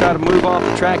is going to try to move off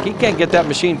the track. He can't get that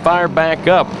machine fired back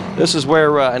up. This is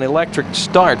where an electric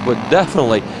start would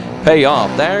definitely pay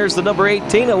off. There's the number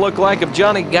 18, it looked like, of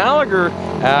Johnny Gallagher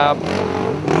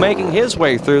making his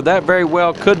way through. That very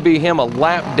well could be him a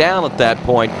lap down at that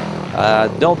point.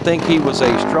 Don't think he was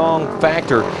a strong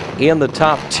factor in the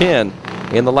top 10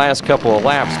 in the last couple of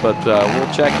laps, but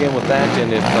we'll check in with that,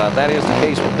 and if that is the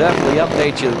case, we'll definitely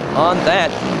update you on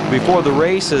that before the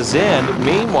races end.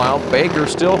 Meanwhile, Baker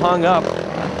still hung up,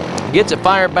 gets it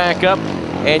fired back up,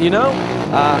 and you know,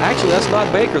 actually, that's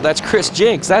not Baker. That's Chris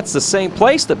Jinks. That's the same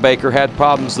place that Baker had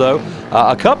problems, though,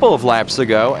 a couple of laps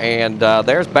ago. And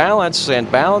there's Balance,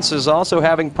 and Balance is also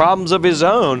having problems of his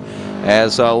own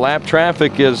as lap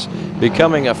traffic is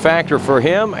becoming a factor for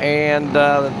him. And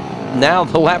now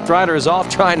the lap rider is off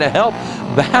trying to help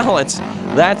Balance.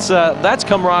 That's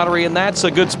camaraderie, and that's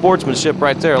a good sportsmanship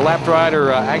right there. A lap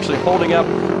rider actually holding up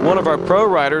one of our pro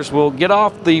riders will get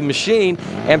off the machine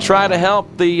and try to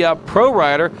help the pro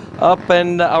rider up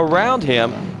and around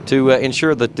him to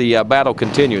ensure that the battle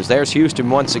continues. There's Houston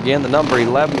once again, the number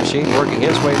 11 machine working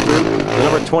his way through. The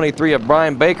number 23 of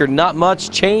Brian Baker. Not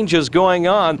much changes going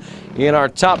on in our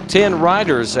top 10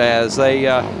 riders as they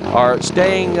are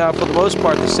staying, for the most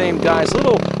part, the same guys.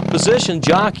 Little position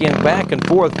jockeying back and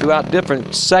forth throughout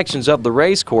different sections of the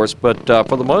race course, but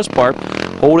for the most part,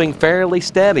 holding fairly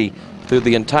steady through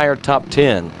the entire top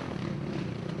 10.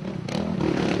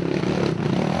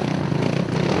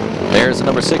 There's the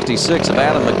number 66 of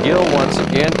Adam McGill once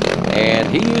again, and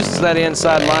he uses that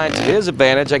inside line to his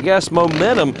advantage. I guess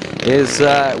momentum is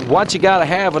what you got to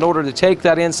have in order to take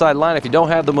that inside line. If you don't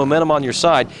have the momentum on your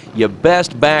side, you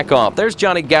best back off. There's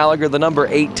Johnny Gallagher, the number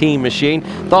 18 machine.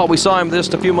 Thought we saw him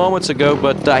just a few moments ago,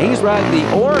 but he's riding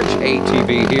the orange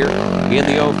ATV here in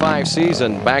the 05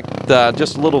 season. Back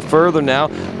just a little further now,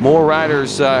 more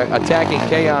riders attacking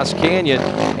Chaos Canyon,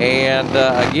 and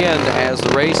again, as the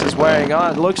race is wearing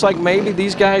on, it looks like maybe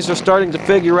these guys are starting to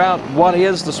figure out what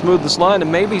is the smoothest line,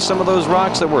 and maybe some of those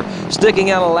rocks that were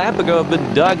sticking out a lap ago have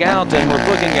been dug out, and we're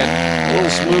looking at a little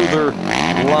smoother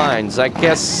lines. I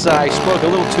guess I spoke a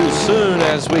little too soon.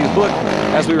 As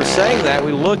we were saying that,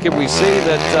 we look and we see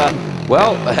that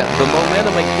well, the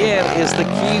momentum again is the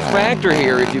key factor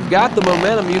here. If you've got the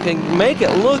momentum, you can make it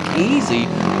look easy,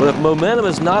 but if momentum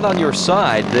is not on your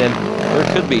side, then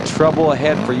there could be trouble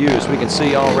ahead for you. As we can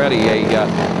see already, a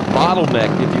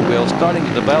bottleneck, if you will, starting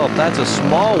to develop. That's a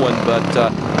small one, but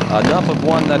enough of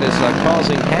one that is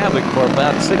causing havoc for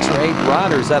about 6 or 8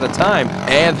 riders at a time.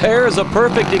 And there's a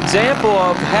perfect example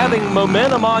of having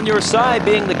momentum on your side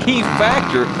being the key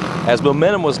factor, as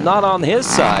momentum was not on his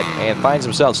side and finds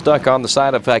himself stuck on the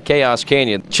side of Chaos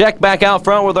Canyon. Check back out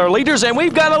front with our leaders, and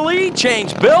we've got a lead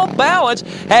change. Bill Balance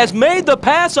has made the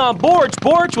pass on Borch.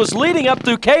 Borch was leading up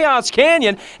through Chaos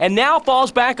Canyon and now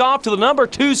falls back off to the number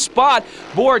 2 spot.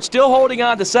 Borch still holding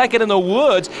on to second in the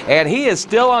woods, and he is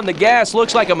still on the gas.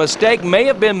 Looks like a mistake may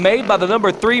have been made by the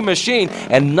number 3 machine,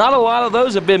 and not a lot of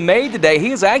those have been made today. He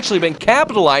has actually been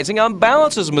capitalizing on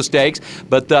Balance's mistakes,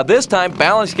 but this time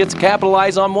Balance gets to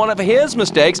capitalize on one of his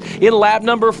mistakes in lap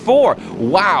number 4.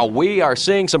 Wow, we are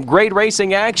seeing some great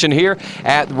racing action here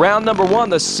at round number 1,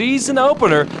 the season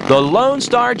opener, the Lone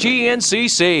Star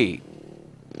GNCC.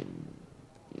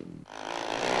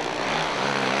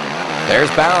 There's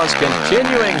Balance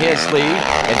continuing his lead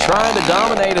and trying to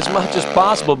dominate as much as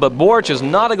possible, but Borch is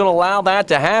not going to allow that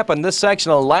to happen. This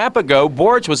section a lap ago,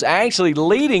 Borch was actually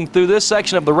leading through this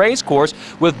section of the race course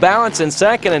with Balance in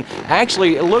second, and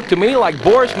actually it looked to me like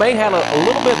Borch may have a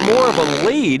little bit more of a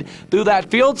lead through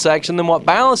that field section than what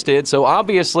Balance did, so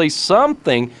obviously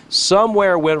something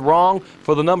somewhere went wrong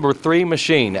for the number 3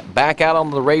 machine. Back out on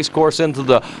the race course into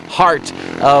the heart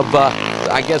of,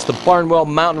 I guess, the Barnwell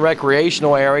Mountain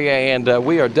Recreational Area, and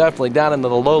we are definitely down into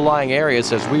the low-lying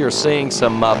areas as we are seeing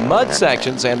some mud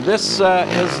sections, and this is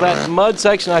that mud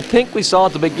section I think we saw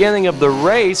at the beginning of the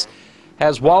race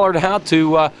has wallered out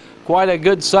to quite a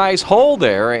good-sized hole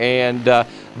there, and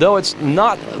though it's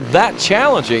not that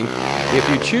challenging, if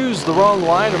you choose the wrong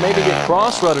line or maybe get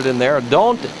cross-rutted in there,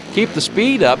 don't keep the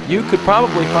speed up, you could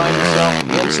probably find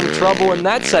yourself in some trouble in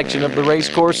that section of the race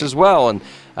course as well. And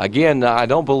again, I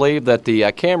don't believe that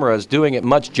the camera is doing it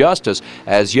much justice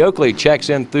as Yoakley checks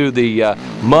in through the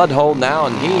mud hole now,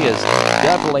 and he is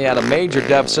definitely at a major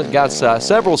deficit. Got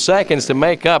several seconds to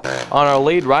make up on our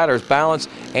lead riders, Balance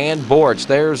and Borch.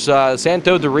 There's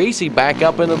Santo DeRisi back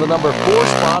up into the number 4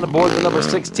 spot aboard the number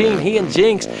 16. He and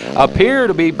Jinx appear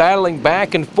to be battling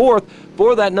back and forth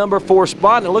for that number 4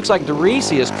 spot, and it looks like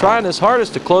DeRisi is trying his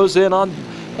hardest to close in on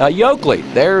Yoakley.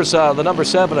 There's the number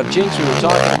 7 of Jinx we were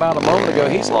talking about a moment ago.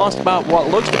 He's lost about what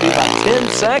looks to be about 10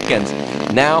 seconds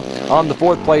now on the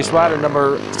 4th place rider,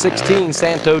 number 16,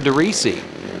 Santo DeRisi.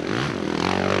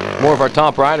 More of our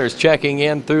top riders checking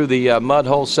in through the mud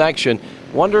hole section.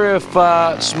 Wonder if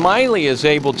Smiley is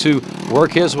able to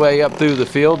work his way up through the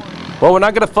field. Well, we're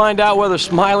not going to find out whether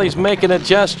Smiley's making it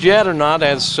just yet or not,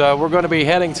 as we're going to be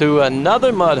heading to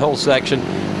another mud hole section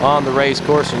on the race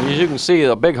course, and as you can see,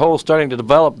 a big hole starting to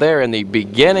develop there in the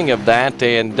beginning of that,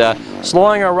 and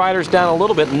slowing our riders down a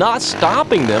little bit, not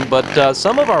stopping them, but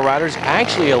some of our riders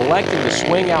actually electing to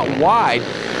swing out wide,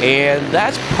 and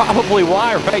that's probably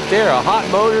why right there. A hot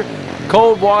motor,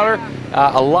 cold water,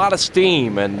 a lot of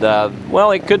steam, and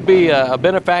well, it could be a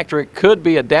benefactor, it could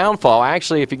be a downfall.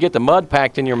 Actually, if you get the mud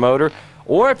packed in your motor,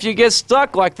 or if you get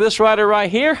stuck like this rider right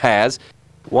here has.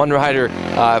 One rider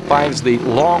finds the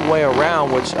long way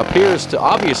around, which appears to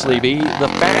obviously be the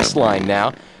fast line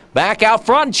now. Back out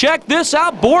front, and check this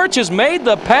out. Borch has made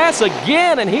the pass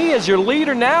again, and he is your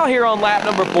leader now here on lap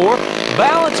number 4.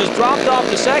 Balance has dropped off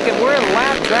to second. We're in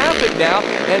lap traffic now,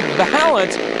 and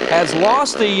Balance has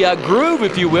lost the groove,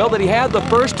 if you will, that he had the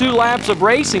first 2 laps of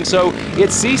racing. So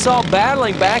it's seesaw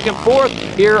battling back and forth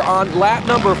here on lap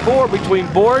number 4 between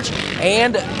Borch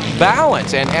and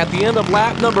Balance. And at the end of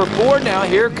lap number 4 now,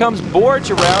 here comes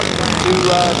Borch around to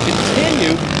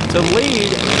continue to lead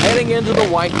heading into the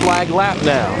white flag lap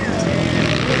now.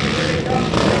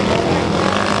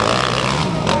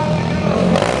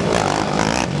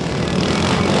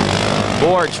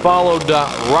 Borch followed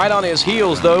right on his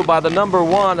heels, though, by the number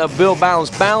 1 of Bill Balance.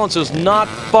 Balance is not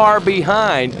far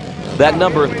behind that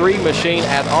number 3 machine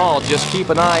at all. Just keep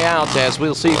an eye out as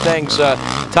we'll see things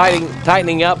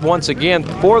tightening up once again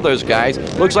for those guys.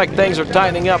 Looks like things are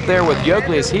tightening up there with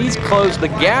Yoakley as he's closed the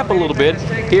gap a little bit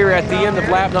here at the end of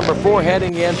lap number 4,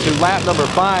 heading into lap number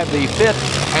 5, the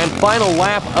 5th and final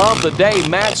lap of the day.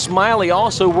 Matt Smiley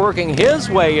also working his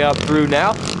way up through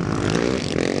now.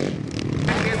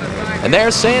 And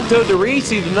there's Santo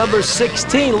DeRisi, the number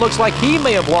 16. Looks like he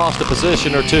may have lost a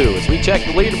position or two. As we check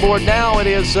the leaderboard now, it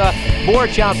is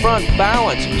Borch out front,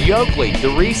 Balance, Yoakley,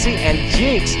 DeRisi, and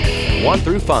Jinx, 1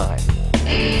 through 5.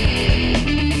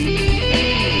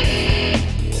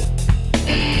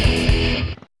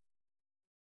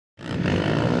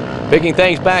 Picking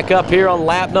things back up here on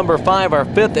lap number 5, our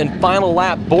 5th and final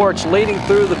lap. Borch leading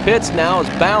through the pits now as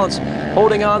Balance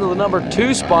holding on to the number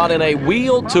 2 spot in a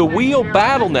wheel-to-wheel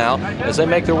battle now as they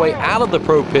make their way out of the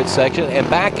pro pit section and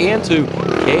back into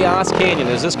Chaos Canyon.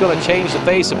 Is this going to change the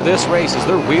face of this race as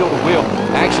they're wheel-to-wheel?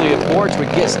 Actually, if Borch would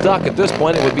get stuck at this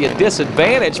point, it would be a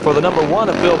disadvantage for the number 1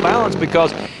 of Bill Balance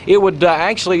because it would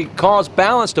actually cause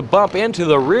Balance to bump into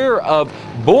the rear of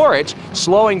Borch,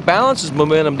 slowing Balance's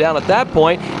momentum down at that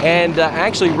point and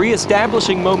actually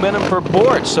reestablishing momentum for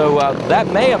Borch. So that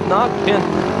may have not been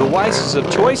the wisest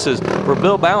of choices for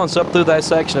Bill Balance up through that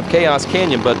section of Chaos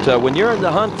Canyon. But when you're in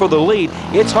the hunt for the lead,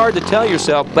 it's hard to tell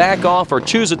yourself back off or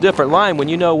choose a different line when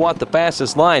you know what the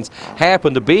fastest lines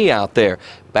happen to be out there.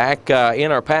 Back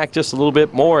in our pack just a little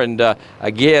bit more, and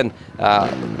again,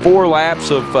 4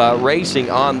 laps of racing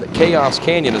on Chaos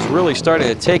Canyon is really starting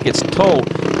to take its toll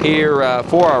here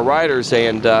for our riders,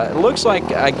 and it looks like,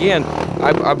 again,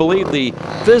 I believe the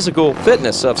physical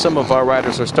fitness of some of our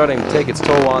riders are starting to take its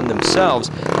toll on themselves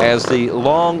as the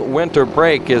long winter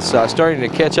break is starting to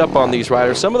catch up on these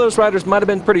riders. Some of those riders might have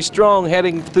been pretty strong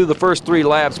heading through the first 3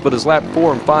 laps, but as lap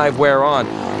 4 and 5 wear on,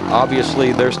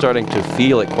 obviously they're starting to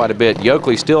feel it quite a bit.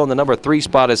 Yoakley still in the number 3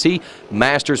 spot as he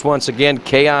masters once again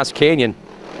Chaos Canyon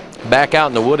back out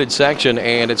in the wooded section,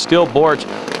 and it's still Borch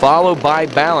followed by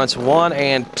Balance 1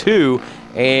 and 2,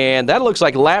 and that looks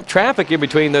like lap traffic in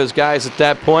between those guys at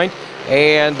that point.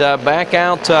 And back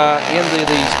out into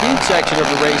the speed section of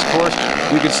the race course,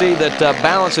 you can see that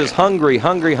Balance is hungry.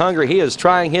 He is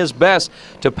trying his best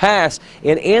to pass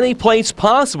in any place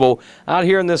possible out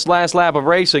here in this last lap of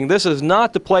racing. This is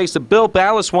not the place that Bill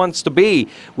Balance wants to be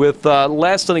with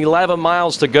less than 11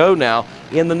 miles to go now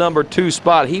in the number 2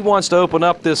 spot. He wants to open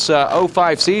up this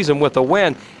 05 season with a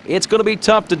win. It's going to be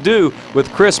tough to do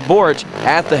with Chris Borch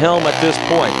at the helm at this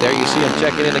point. There you see him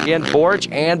checking in again.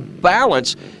 Borch and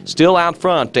Balance still out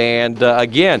front. And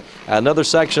again, another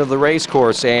section of the race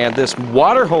course and this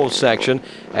water hole section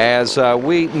as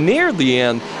we near the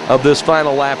end of this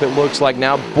final lap. It looks like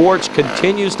now Borch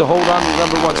continues to hold on to the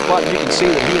number 1 spot. You can see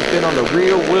that he has been on the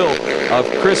rear wheel of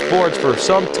Chris Borch for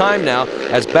some time now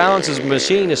as Balance's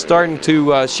machine is starting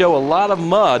to show a lot of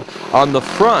mud on the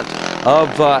front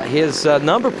of his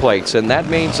number plates, and that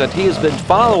means that he has been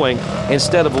following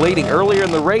instead of leading. Earlier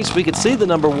in the race, we could see the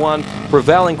number 1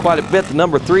 prevailing quite a bit. The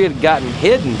number 3 had gotten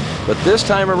hidden, but this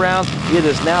time around, it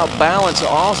is now Balance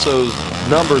also's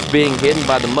numbers being hidden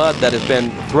by the mud that has been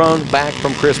thrown back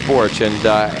from Chris Borch.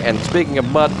 And speaking of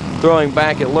mud throwing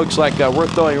back, it looks like we're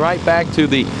throwing right back to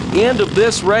the end of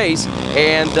this race,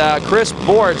 and Chris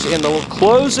Borch in the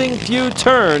closing few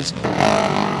turns,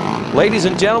 ladies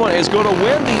and gentlemen, is going to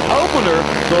win the opener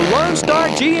for Lone Star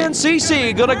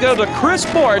GNCC. Going to go to Chris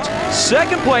Borch.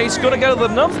 Second place going to go to the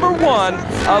number 1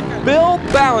 of Bill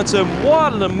Balance. And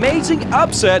what an amazing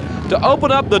upset to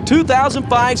open up the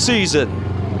 2005 season.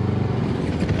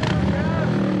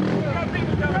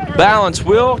 Balance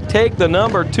will take the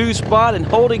number 2 spot, and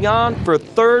holding on for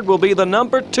 3rd will be the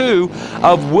number 2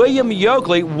 of William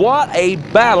Yoakley. What a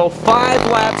battle. 5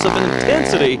 laps of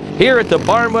intensity here at the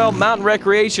Barnwell Mountain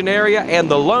Recreation Area and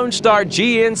the Lone Star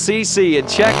GNCC. And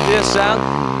check this out.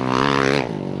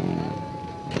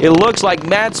 It looks like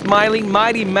Matt Smiley,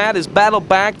 Mighty Matt, has battled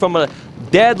back from a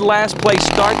dead last place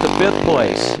start to 5th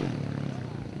place.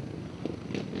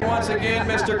 Once again,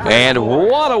 and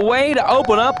what a way to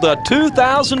open up the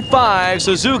 2005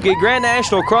 Suzuki Grand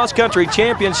National Cross Country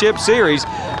Championship Series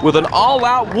with an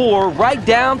all-out war right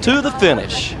down to the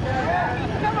finish.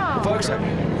 Folks,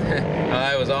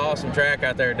 it was an awesome track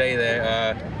out there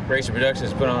today. Racer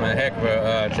Productions put on a heck of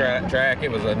a track.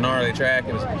 It was a gnarly track.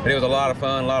 It was a lot of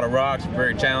fun, a lot of rocks,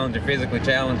 very challenging, physically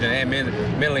challenging, and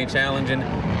mentally challenging.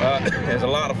 It was a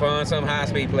lot of fun, some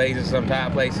high-speed places, some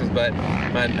tight places, but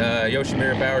my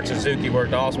Yoshimura powered Suzuki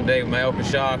worked awesome today with my Elka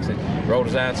shocks and roll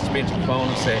design suspension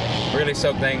components. They really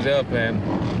soaked things up, and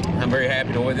I'm very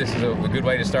happy to win. This is a good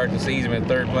way to start the season with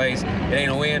 3rd place. It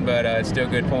ain't a win, but it's still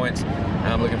good points.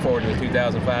 I'm looking forward to the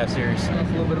 2005 series. Tell us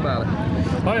a little bit about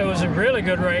it. Well, it was a really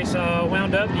good race.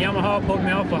 Wound up, the Yamaha pulled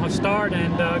me off a start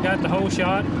and got the whole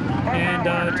shot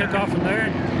and took off from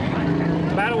there.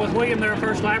 Battle with William there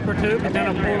first lap or two, but then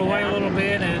I pulled away a little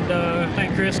bit, and I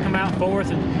think Chris come out 4th,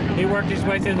 and he worked his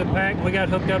way through the pack. We got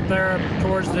hooked up there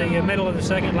towards the middle of the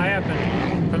 2nd lap,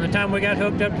 and from the time we got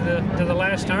hooked up to the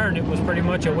last turn, it was pretty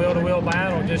much a wheel-to-wheel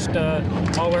battle. Just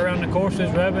all the way around the course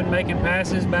was rubbing, making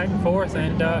passes back and forth,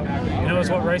 and you know, it's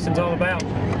what racing's all about.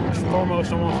 First and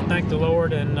foremost, I want to thank the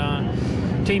Lord and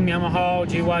Team Yamaha,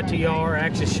 GYTR,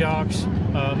 Axis Shocks,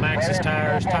 Maxxis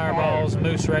Tires, Tire Balls,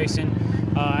 Moose Racing,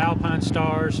 Alpine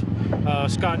Stars,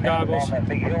 Scott Goggles,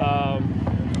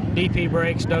 DP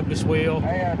Brakes, Douglas Wheel,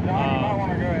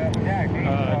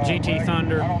 GT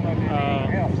Thunder,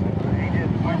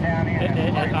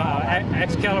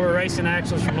 Excalibur Racing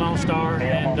Axles from Lone Star,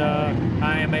 and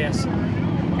IMS.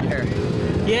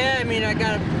 Yeah, I mean, I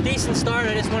got a decent start.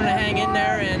 I just wanted to hang in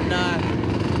there and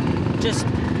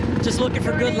just looking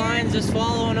for good lines, just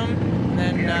following them.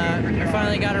 And then I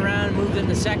finally got around and moved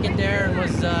into 2nd there and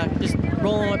was just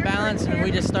rolling with balance, and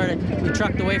we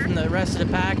trucked away from the rest of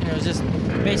the pack, and it was just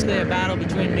basically a battle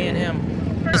between me and him.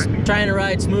 Just trying to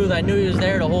ride smooth. I knew he was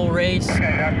there the whole race,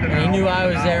 and he knew I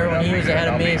was there when he was ahead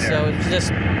of me, so it was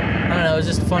just, I don't know, it was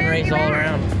just a fun race all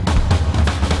around.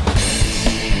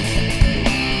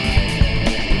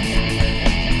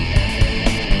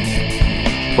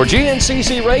 For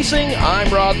GNCC Racing,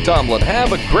 I'm Rod Tumblin.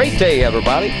 Have a great day,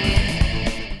 everybody.